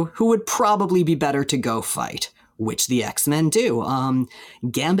 So, who would probably be better to go fight? Which the X-Men do.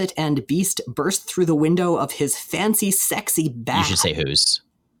 Gambit and Beast burst through the window of his fancy, sexy bath. You should say whose,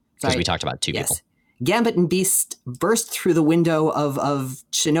 because we talked about two people. Gambit and Beast burst through the window of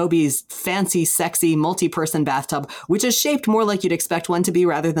Shinobi's fancy, sexy, multi-person bathtub, which is shaped more like you'd expect one to be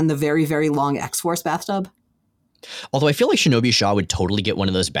rather than the very, very long X-Force bathtub. Although I feel like Shinobi Shaw would totally get one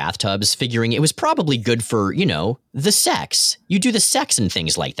of those bathtubs, figuring it was probably good for, the sex. You do the sex and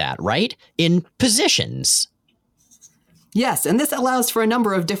things like that, right? In positions. Yes, and this allows for a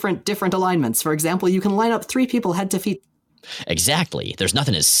number of different alignments. For example, you can line up 3 people head to feet. Exactly. There's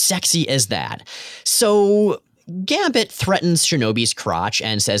nothing as sexy as that. So Gambit threatens Shinobi's crotch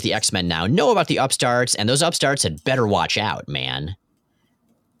and says the X-Men now know about the upstarts, and those upstarts had better watch out, man.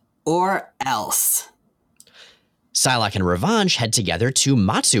 Or else. Psylocke and Revanche head together to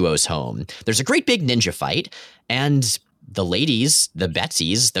Matsuo's home. There's a great big ninja fight, and the ladies, the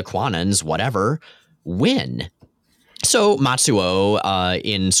Betsies, the Kwannons, whatever, win. So Matsuo,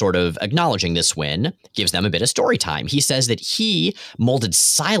 in sort of acknowledging this win, gives them a bit of story time. He says that he molded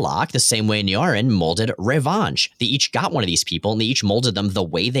Psylocke the same way Nyorin molded Revanche. They each got one of these people, and they each molded them the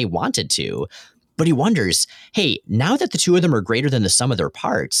way they wanted to. But he wonders, hey, now that the two of them are greater than the sum of their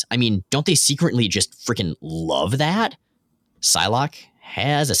parts, I mean, don't they secretly just freaking love that? Psylocke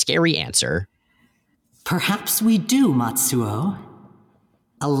has a scary answer. Perhaps we do, Matsuo.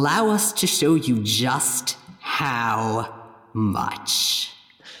 Allow us to show you just how much.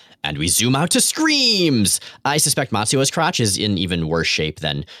 And we zoom out to screams. I suspect Matsuo's crotch is in even worse shape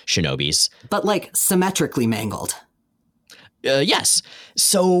than Shinobi's. But like symmetrically mangled. Yes.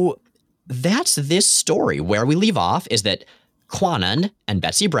 So that's this story. Where we leave off is that Kwannon and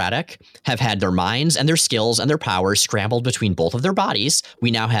Betsy Braddock have had their minds and their skills and their powers scrambled between both of their bodies.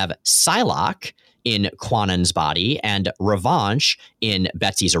 We now have Psylocke in Kwannon's body and Revanche in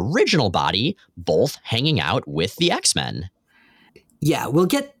Betsy's original body, both hanging out with the X-Men. Yeah, we'll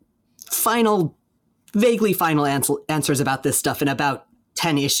get vaguely final answers about this stuff in about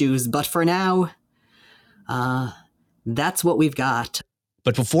 10 issues, but for now, that's what we've got.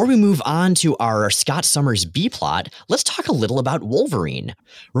 But before we move on to our Scott Summers B-plot, let's talk a little about Wolverine.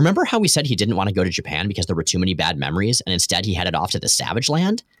 Remember how we said he didn't want to go to Japan because there were too many bad memories, and instead he headed off to the Savage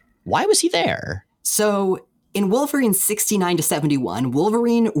Land? Why was he there? So, in Wolverine 69 to 71,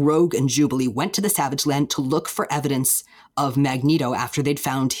 Wolverine, Rogue, and Jubilee went to the Savage Land to look for evidence of Magneto after they'd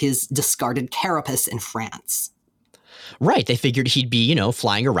found his discarded carapace in France. Right, they figured he'd be,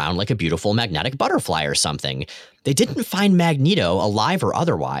 flying around like a beautiful magnetic butterfly or something. They didn't find Magneto, alive or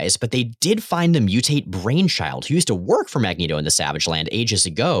otherwise, but they did find the mutate Brainchild, who used to work for Magneto in the Savage Land ages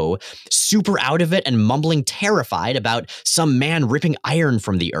ago, super out of it and mumbling terrified about some man ripping iron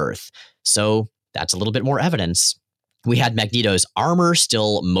from the earth. So that's a little bit more evidence. We had Magneto's armor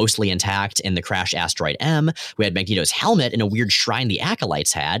still mostly intact in the crashed asteroid M. We had Magneto's helmet in a weird shrine the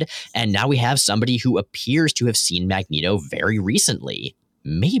Acolytes had. And now we have somebody who appears to have seen Magneto very recently.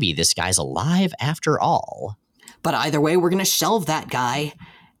 Maybe this guy's alive after all. But either way, we're going to shelve that guy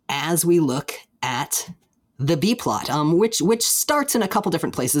as we look at the B-plot, which starts in a couple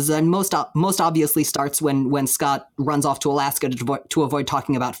different places, and most obviously starts when Scott runs off to Alaska to avoid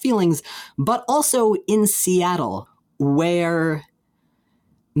talking about feelings, but also in Seattle, where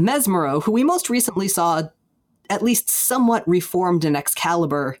Mesmero, who we most recently saw at least somewhat reformed in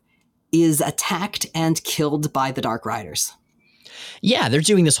Excalibur, is attacked and killed by the Dark Riders. Yeah, they're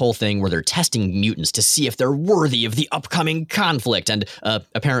doing this whole thing where they're testing mutants to see if they're worthy of the upcoming conflict, and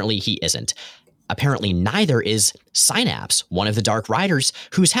apparently he isn't. Apparently neither is Synapse, one of the Dark Riders,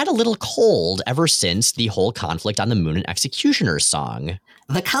 who's had a little cold ever since the whole conflict on the Moon and Executioner's song.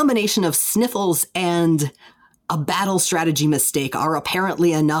 The combination of sniffles and a battle strategy mistake are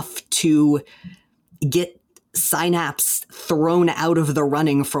apparently enough to get Synapse thrown out of the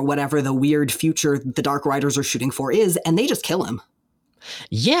running for whatever the weird future the Dark Riders are shooting for is, and they just kill him.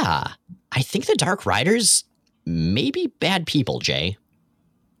 Yeah, I think the Dark Riders may be bad people, Jay.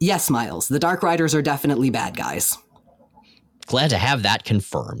 Yes, Miles, the Dark Riders are definitely bad guys. Glad to have that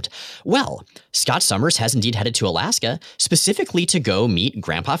confirmed. Well, Scott Summers has indeed headed to Alaska, specifically to go meet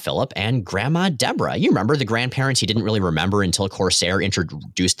Grandpa Philip and Grandma Deborah. You remember the grandparents he didn't really remember until Corsair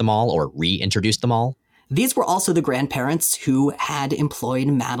introduced them all, or reintroduced them all? These were also the grandparents who had employed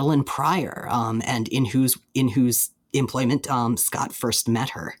Madeline Pryor, and in whose employment Scott first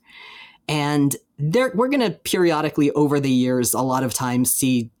met her. And we're going to periodically over the years, a lot of times,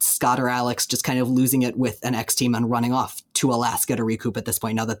 see Scott or Alex just kind of losing it with an X-team and running off to Alaska to recoup at this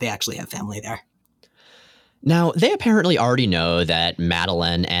point, now that they actually have family there. Now, they apparently already know that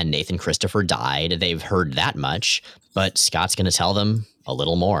Madeline and Nathan Christopher died. They've heard that much, but Scott's going to tell them a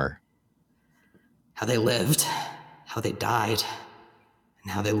little more. How they lived, how they died,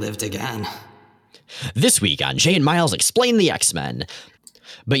 and how they lived again. This week on Jay and Miles Explain the X-Men.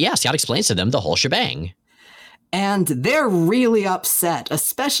 But yeah, Scott explains to them the whole shebang. And they're really upset,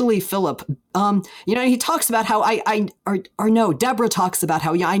 especially Philip. He talks about how Deborah talks about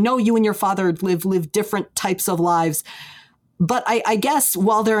how, I know you and your father live different types of lives. But I guess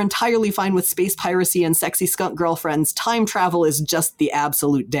while they're entirely fine with space piracy and sexy skunk girlfriends, time travel is just the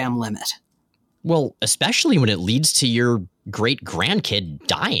absolute damn limit. Well, especially when it leads to your great-grandkid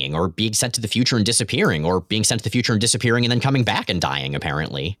dying, or being sent to the future and disappearing, or being sent to the future and disappearing and then coming back and dying,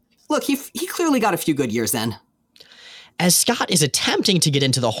 apparently. Look, he clearly got a few good years then. As Scott is attempting to get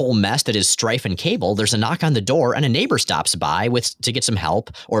into the whole mess that is Strife and Cable, there's a knock on the door and a neighbor stops by to get some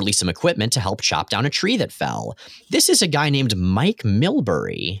help, or at least some equipment, to help chop down a tree that fell. This is a guy named Mike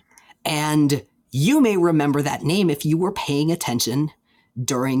Milbury. And you may remember that name if you were paying attention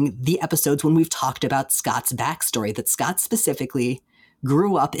during the episodes when we've talked about Scott's backstory, that Scott specifically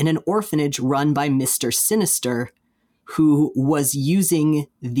grew up in an orphanage run by Mr. Sinister, who was using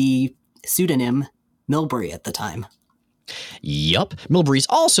the pseudonym Milbury at the time. Yup. Milbury's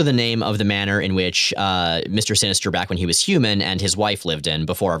also the name of the manor in which Mr. Sinister, back when he was human, and his wife lived in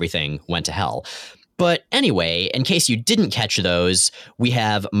before everything went to hell. But anyway, in case you didn't catch those, we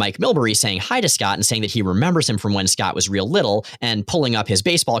have Mike Milbury saying hi to Scott and saying that he remembers him from when Scott was real little, and pulling up his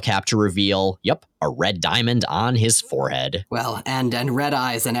baseball cap to reveal, a red diamond on his forehead. Well, and red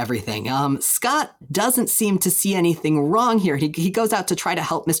eyes and everything. Scott doesn't seem to see anything wrong here. He goes out to try to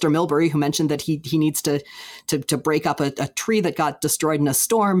help Mr. Milbury, who mentioned that he needs to break up a tree that got destroyed in a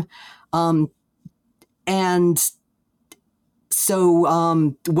storm.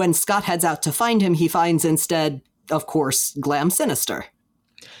 So when Scott heads out to find him, he finds instead, of course, Glam Sinister.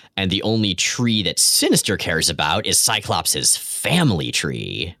 And the only tree that Sinister cares about is Cyclops' family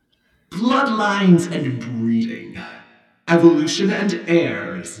tree. Bloodlines and breeding. Evolution and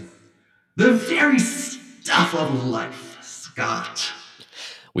heirs. The very stuff of life, Scott.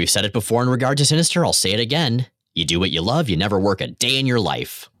 We've said it before in regard to Sinister, I'll say it again. You do what you love, you never work a day in your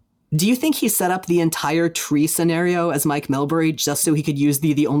life. Do you think he set up the entire tree scenario as Mike Milbury just so he could use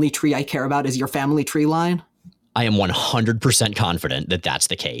the only tree I care about is your family tree line? I am 100% confident that that's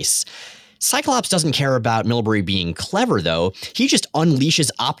the case. Cyclops doesn't care about Milbury being clever, though. He just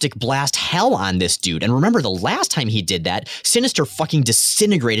unleashes optic blast hell on this dude. And remember, the last time he did that, Sinister fucking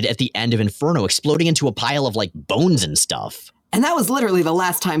disintegrated at the end of Inferno, exploding into a pile of, bones and stuff. And that was literally the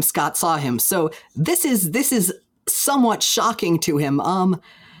last time Scott saw him. So this is somewhat shocking to him.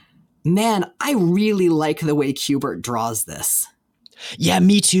 Man, I really like the way Kubert draws this. Yeah,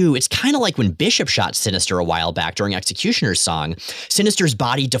 me too. It's kind of like when Bishop shot Sinister a while back during Executioner's Song. Sinister's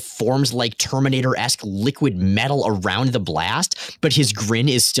body deforms like Terminator-esque liquid metal around the blast, but his grin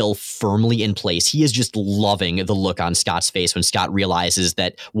is still firmly in place. He is just loving the look on Scott's face when Scott realizes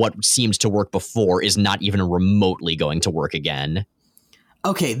that what seemed to work before is not even remotely going to work again.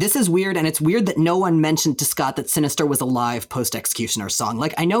 Okay, this is weird, and it's weird that no one mentioned to Scott that Sinister was alive post-Executioner's Song.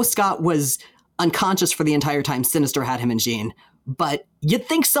 I know Scott was unconscious for the entire time Sinister had him and Jean, but you'd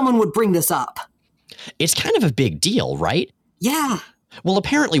think someone would bring this up. It's kind of a big deal, right? Yeah. Well,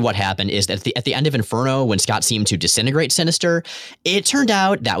 apparently what happened is that at the end of Inferno, when Scott seemed to disintegrate Sinister, it turned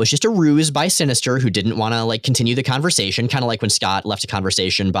out that was just a ruse by Sinister, who didn't want to continue the conversation, kind of like when Scott left a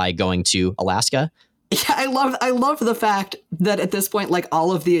conversation by going to Alaska. Yeah, I love the fact that at this point,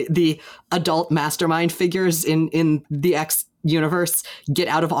 all of the adult mastermind figures in the X universe get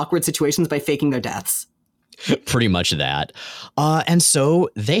out of awkward situations by faking their deaths. Pretty much that. And so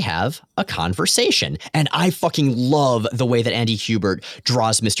they have a conversation. And I fucking love the way that Andy Kubert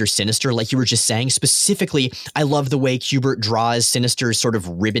draws Mr. Sinister, like you were just saying. Specifically, I love the way Kubert draws Sinister's sort of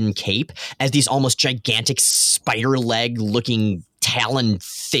ribbon cape as these almost gigantic spider leg looking talon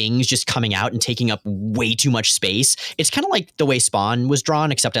things just coming out and taking up way too much space. It's kind of like the way Spawn was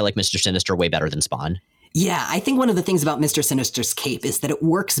drawn, except I like Mr. Sinister way better than Spawn. Yeah, I think one of the things about Mr. Sinister's cape is that it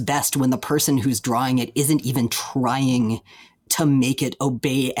works best when the person who's drawing it isn't even trying to make it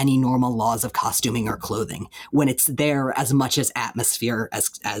obey any normal laws of costuming or clothing, when it's there as much as atmosphere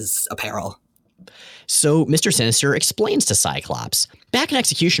as apparel. So Mr. Sinister explains to Cyclops. Back in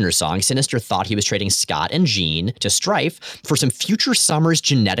Executioner's Song, Sinister thought he was trading Scott and Jean to Strife for some future Summers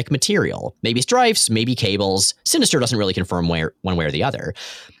genetic material. Maybe Strife's, maybe Cable's. Sinister doesn't really confirm one way or the other.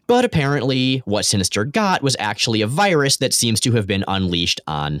 But apparently what Sinister got was actually a virus that seems to have been unleashed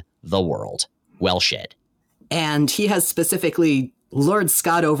on the world. Well, shit. And he has specifically lured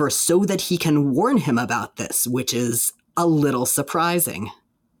Scott over so that he can warn him about this, which is a little surprising.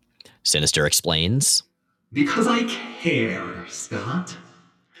 Sinister explains. Because I care, Scott.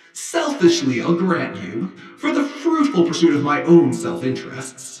 Selfishly, I'll grant you, for the fruitful pursuit of my own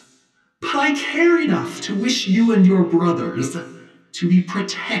self-interests. But I care enough to wish you and your brothers to be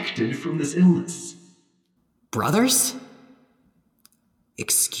protected from this illness. Brothers?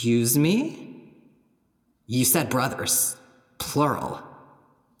 Excuse me? You said brothers. Plural.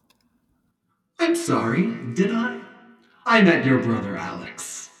 I'm sorry, did I? I meant your brother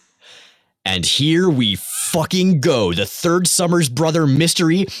Alex. And here we fucking go. The third Summers Brother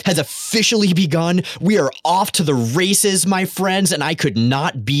mystery has officially begun. We are off to the races, my friends, and I could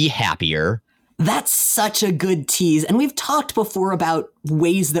not be happier. That's such a good tease. And we've talked before about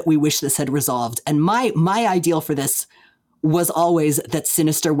ways that we wish this had resolved. And my ideal for this was always that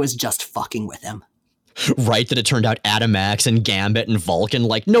Sinister was just fucking with him. Right, that it turned out Adam X and Gambit and Vulcan,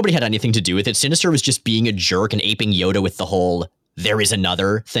 nobody had anything to do with it. Sinister was just being a jerk and aping Yoda with the whole, there is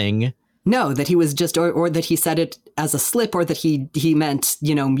another thing. No, that he was just, or that he said it as a slip, or that he meant,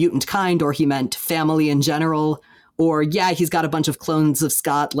 mutant kind, or he meant family in general, or yeah, he's got a bunch of clones of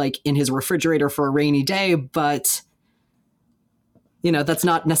Scott like in his refrigerator for a rainy day, but that's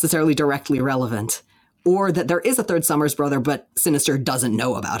not necessarily directly relevant. Or that there is a third Summers brother, but Sinister doesn't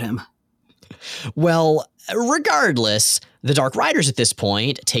know about him. Well, regardless, the Dark Riders at this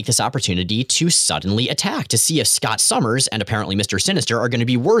point take this opportunity to suddenly attack to see if Scott Summers and apparently Mr. Sinister are going to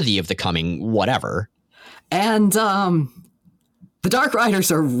be worthy of the coming whatever. And the Dark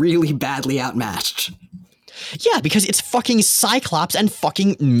Riders are really badly outmatched. Yeah, because it's fucking Cyclops and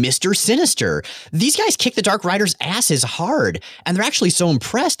fucking Mr. Sinister. These guys kick the Dark Riders' asses hard, and they're actually so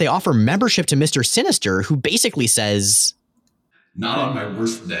impressed they offer membership to Mr. Sinister, who basically says, "Not on my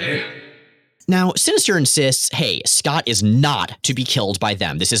worst day." Now, Sinister insists, hey, Scott is not to be killed by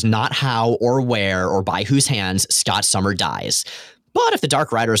them. This is not how or where or by whose hands Scott Summer dies. But if the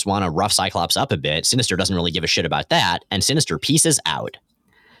Dark Riders want to rough Cyclops up a bit, Sinister doesn't really give a shit about that, and Sinister pieces out.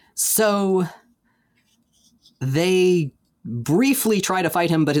 So they briefly try to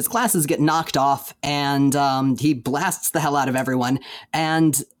fight him, but his glasses get knocked off, and he blasts the hell out of everyone,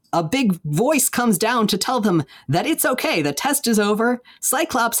 and a big voice comes down to tell them that it's okay, the test is over,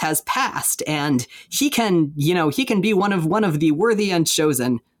 Cyclops has passed, and he can be one of the worthy and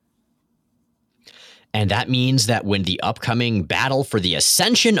chosen. And that means that when the upcoming battle for the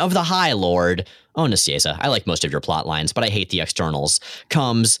ascension of the High Lord, oh, Nicieza, I like most of your plot lines, but I hate the externals,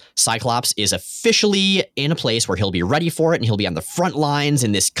 comes, Cyclops is officially in a place where he'll be ready for it, and he'll be on the front lines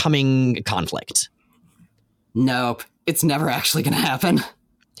in this coming conflict. Nope, it's never actually going to happen.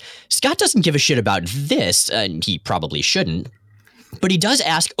 Scott doesn't give a shit about this, he probably shouldn't, but he does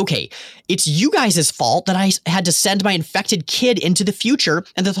ask, okay, it's you guys' fault that I had to send my infected kid into the future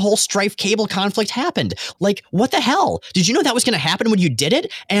and that the whole Strife Cable conflict happened. Like, what the hell? Did you know that was going to happen when you did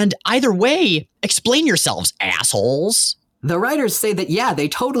it? And either way, explain yourselves, assholes. The writers say that, yeah, they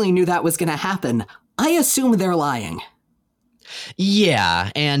totally knew that was going to happen. I assume they're lying.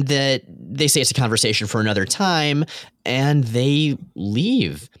 Yeah, and that they say it's a conversation for another time, and they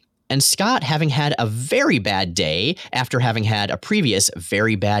leave. And Scott, having had a very bad day after having had a previous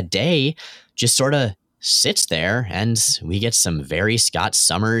very bad day, just sort of sits there, and we get some very Scott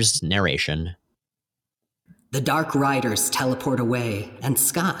Summers narration. The Dark Riders teleport away, and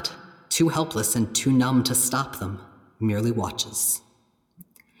Scott, too helpless and too numb to stop them, merely watches.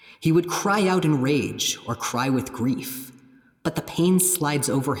 He would cry out in rage or cry with grief, but the pain slides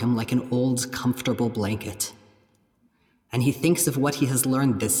over him like an old, comfortable blanket. And he thinks of what he has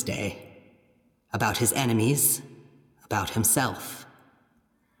learned this day, about his enemies, about himself.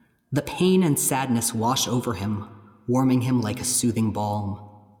 The pain and sadness wash over him, warming him like a soothing balm.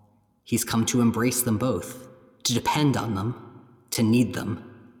 He's come to embrace them both, to depend on them, to need them.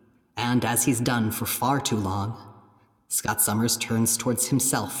 And as he's done for far too long, Scott Summers turns towards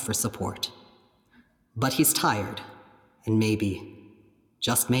himself for support. But he's tired, and maybe,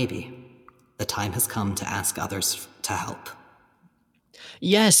 just maybe, the time has come to ask others to help.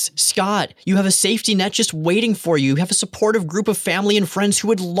 Yes, Scott, you have a safety net just waiting for you. You have a supportive group of family and friends who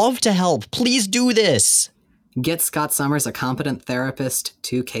would love to help. Please do this. Get Scott Summers a competent therapist,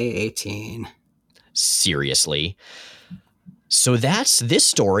 2K18. Seriously. So that's this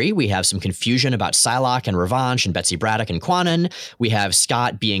story. We have some confusion about Psylocke and Revanche and Betsy Braddock and Quanon. We have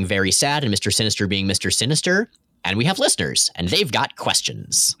Scott being very sad and Mr. Sinister being Mr. Sinister. And we have listeners, and they've got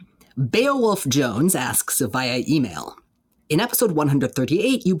questions. Beowulf Jones asks via email. In episode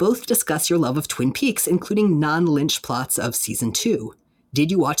 138, you both discuss your love of Twin Peaks, including non-Lynch plots of season 2. Did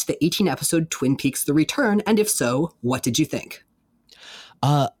you watch the 18-episode Twin Peaks The Return? And if so, what did you think?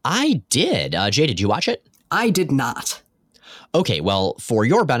 I did. Jay, did you watch it? I did not. Okay, well, for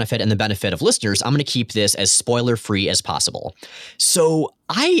your benefit and the benefit of listeners, I'm going to keep this as spoiler-free as possible. So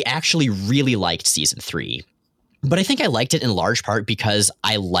I actually really liked season 3. But I think I liked it in large part because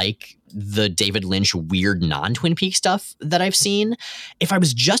I like the David Lynch weird non-Twin Peaks stuff that I've seen. If I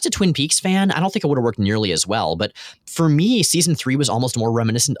was just a Twin Peaks fan, I don't think it would have worked nearly as well. But for me, season 3 was almost more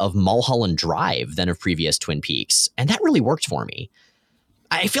reminiscent of Mulholland Drive than of previous Twin Peaks. And that really worked for me.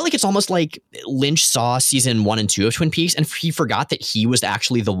 I feel like it's almost like Lynch saw season 1 and 2 of Twin Peaks and he forgot that he was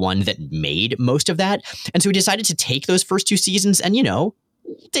actually the one that made most of that. And so he decided to take those first 2 seasons and,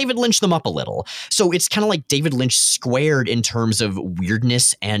 David Lynch them up a little. So it's kind of like David Lynch squared in terms of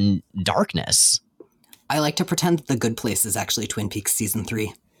weirdness and darkness. I like to pretend that The Good Place is actually Twin Peaks season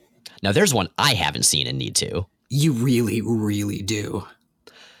 3. Now there's one I haven't seen and need to. You really, really do.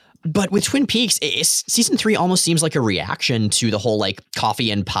 But with Twin Peaks, season 3 almost seems like a reaction to the whole like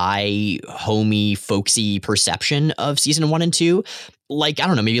coffee and pie, homey, folksy perception of season 1 and 2. like, I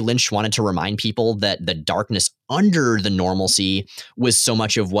don't know, maybe Lynch wanted to remind people that the darkness under the normalcy was so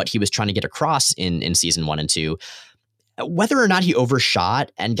much of what he was trying to get across in season 1 and 2. Whether or not he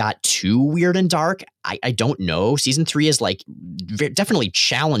overshot and got too weird and dark, I don't know. Season 3 is like definitely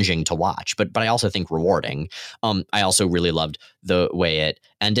challenging to watch, but I also think rewarding. I also really loved the way it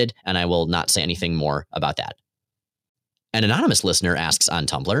ended, and I will not say anything more about that. An anonymous listener asks on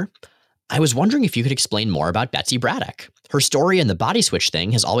Tumblr, I was wondering if you could explain more about Betsy Braddock. Her story and the body switch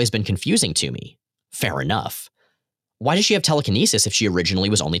thing has always been confusing to me. Fair enough. Why does she have telekinesis if she originally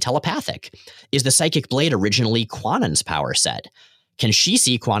was only telepathic? Is the psychic blade originally Kwanan's power set? Can she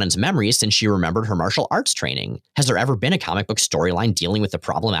see Kwanan's memories since she remembered her martial arts training? Has there ever been a comic book storyline dealing with the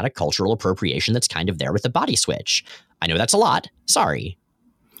problematic cultural appropriation that's kind of there with the body switch? I know that's a lot. Sorry.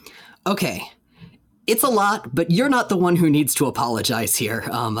 Okay. It's a lot, but you're not the one who needs to apologize here,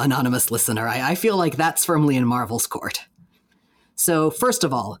 anonymous listener. I feel like that's firmly in Marvel's court. So, first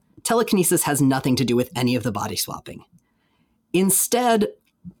of all, telekinesis has nothing to do with any of the body swapping. Instead,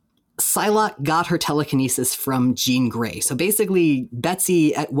 Psylocke got her telekinesis from Jean Grey. So basically,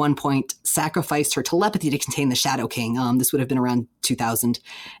 Betsy at one point sacrificed her telepathy to contain the Shadow King. This would have been around 2000.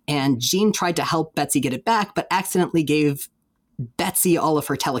 And Jean tried to help Betsy get it back, but accidentally gave Betsy all of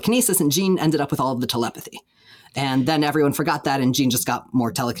her telekinesis, and Jean ended up with all of the telepathy. And then everyone forgot that, and Jean just got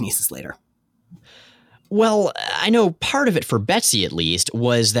more telekinesis later. Well, I know part of it for Betsy, at least,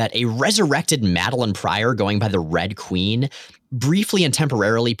 was that a resurrected Madeline Pryor going by the Red Queen briefly and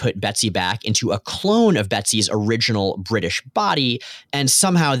temporarily put Betsy back into a clone of Betsy's original British body, and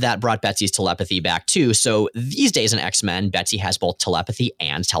somehow that brought Betsy's telepathy back too. So these days in X-Men, Betsy has both telepathy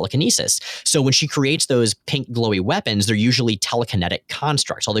and telekinesis. So when she creates those pink glowy weapons, they're usually telekinetic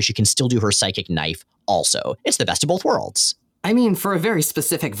constructs, although she can still do her psychic knife also. It's the best of both worlds. I mean, for a very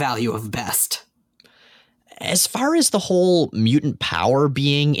specific value of best. As far as the whole mutant power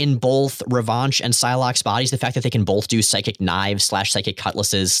being in both Revanche and Psylocke's bodies, the fact that they can both do psychic knives / psychic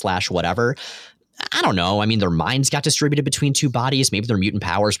cutlasses / whatever, I don't know. I mean, their minds got distributed between two bodies. Maybe their mutant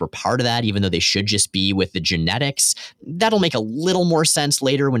powers were part of that, even though they should just be with the genetics. That'll make a little more sense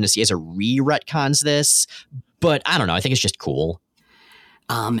later when Nasiaza re-retcons this. But I don't know. I think it's just cool.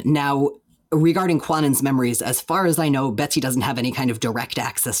 Now, regarding Kwanan's memories, as far as I know, Betsy doesn't have any kind of direct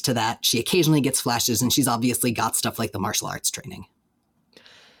access to that. She occasionally gets flashes, and she's obviously got stuff like the martial arts training.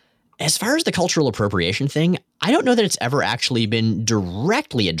 As far as the cultural appropriation thing, I don't know that it's ever actually been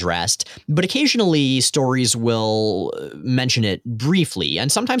directly addressed, but occasionally stories will mention it briefly,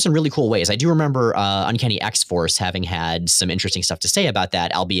 and sometimes in really cool ways. I do remember Uncanny X-Force having had some interesting stuff to say about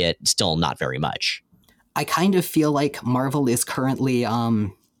that, albeit still not very much. I kind of feel like Marvel is currently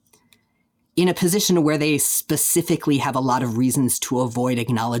in a position where they specifically have a lot of reasons to avoid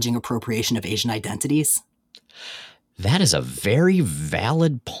acknowledging appropriation of Asian identities. That is a very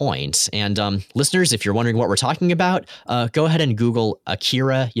valid point. And listeners, if you're wondering what we're talking about, go ahead and Google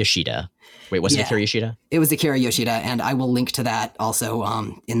Akira Yoshida. Wait, was it Akira Yoshida? It was Akira Yoshida, and I will link to that also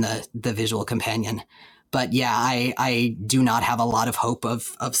in the visual companion. But yeah, I do not have a lot of hope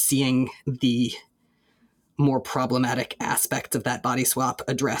of seeing the more problematic aspects of that body swap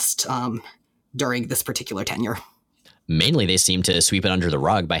addressed during this particular tenure. Mainly, they seem to sweep it under the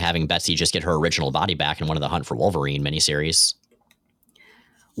rug by having Betsy just get her original body back in one of the Hunt for Wolverine miniseries.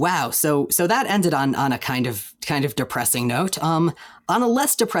 Wow, so that ended on a kind of depressing note. On a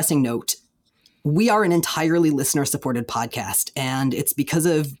less depressing note, we are an entirely listener-supported podcast, and it's because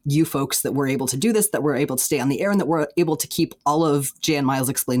of you folks that we're able to do this, that we're able to stay on the air, and that we're able to keep all of Jay and Miles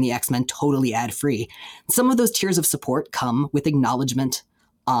Explain the X-Men totally ad-free. Some of those tiers of support come with acknowledgement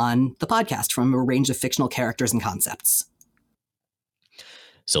on the podcast from a range of fictional characters and concepts.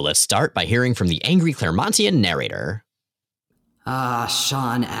 So let's start by hearing from the angry Claremontian narrator.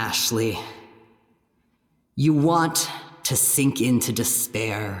 Sean Ashley. You want to sink into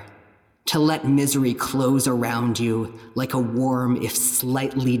despair, to let misery close around you like a warm, if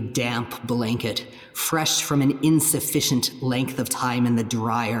slightly damp blanket, fresh from an insufficient length of time in the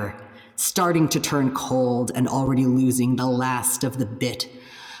dryer, starting to turn cold and already losing the last of the bit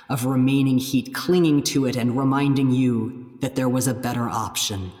of remaining heat clinging to it and reminding you that there was a better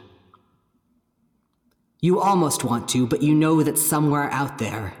option. You almost want to, but you know that somewhere out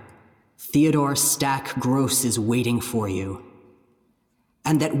there, Theodore Stack Gross is waiting for you.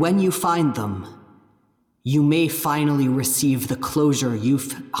 And that when you find them, you may finally receive the closure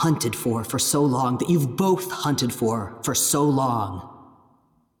you've hunted for so long, that you've both hunted for so long,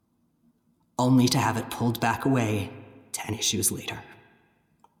 only to have it pulled back away 10 issues later.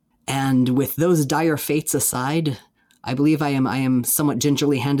 And with those dire fates aside, I believe I am somewhat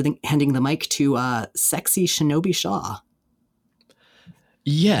gingerly handing the mic to sexy Shinobi Shaw.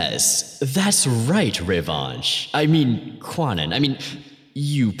 Yes, that's right, Revanche. Quanon.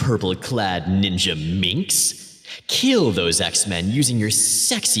 You purple-clad ninja minx. Kill those X-Men using your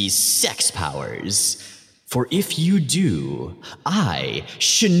sexy sex powers. For if you do, I,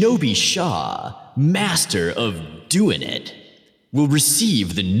 Shinobi Shaw, master of doing it, will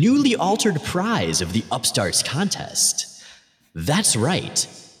receive the newly altered prize of the Upstarts contest. That's right.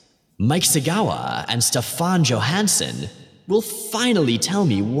 Mike Sagawa and Stefan Johansson will finally tell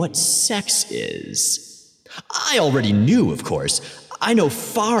me what sex is. I already knew, of course. I know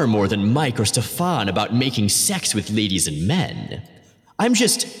far more than Mike or Stefan about making sex with ladies and men. I'm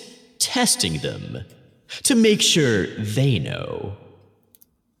just testing them to make sure they know.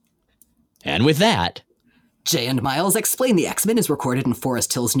 And with that, Jay and Miles Explain the X-Men is recorded in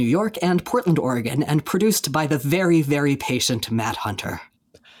Forest Hills, New York and Portland, Oregon, and produced by the very, very patient Matt Hunter.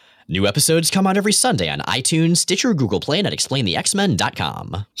 New episodes come out every Sunday on iTunes, Stitcher, Google Play, and at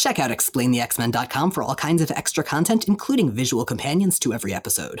explainthexmen.com. Check out explainthexmen.com for all kinds of extra content, including visual companions to every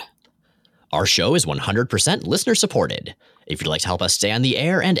episode. Our show is 100% listener-supported. If you'd like to help us stay on the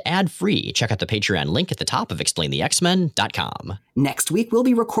air and ad-free, check out the Patreon link at the top of explainthexmen.com. Next week, we'll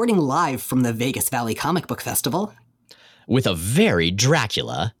be recording live from the Vegas Valley Comic Book Festival with a very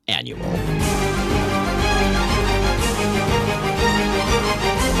Dracula annual.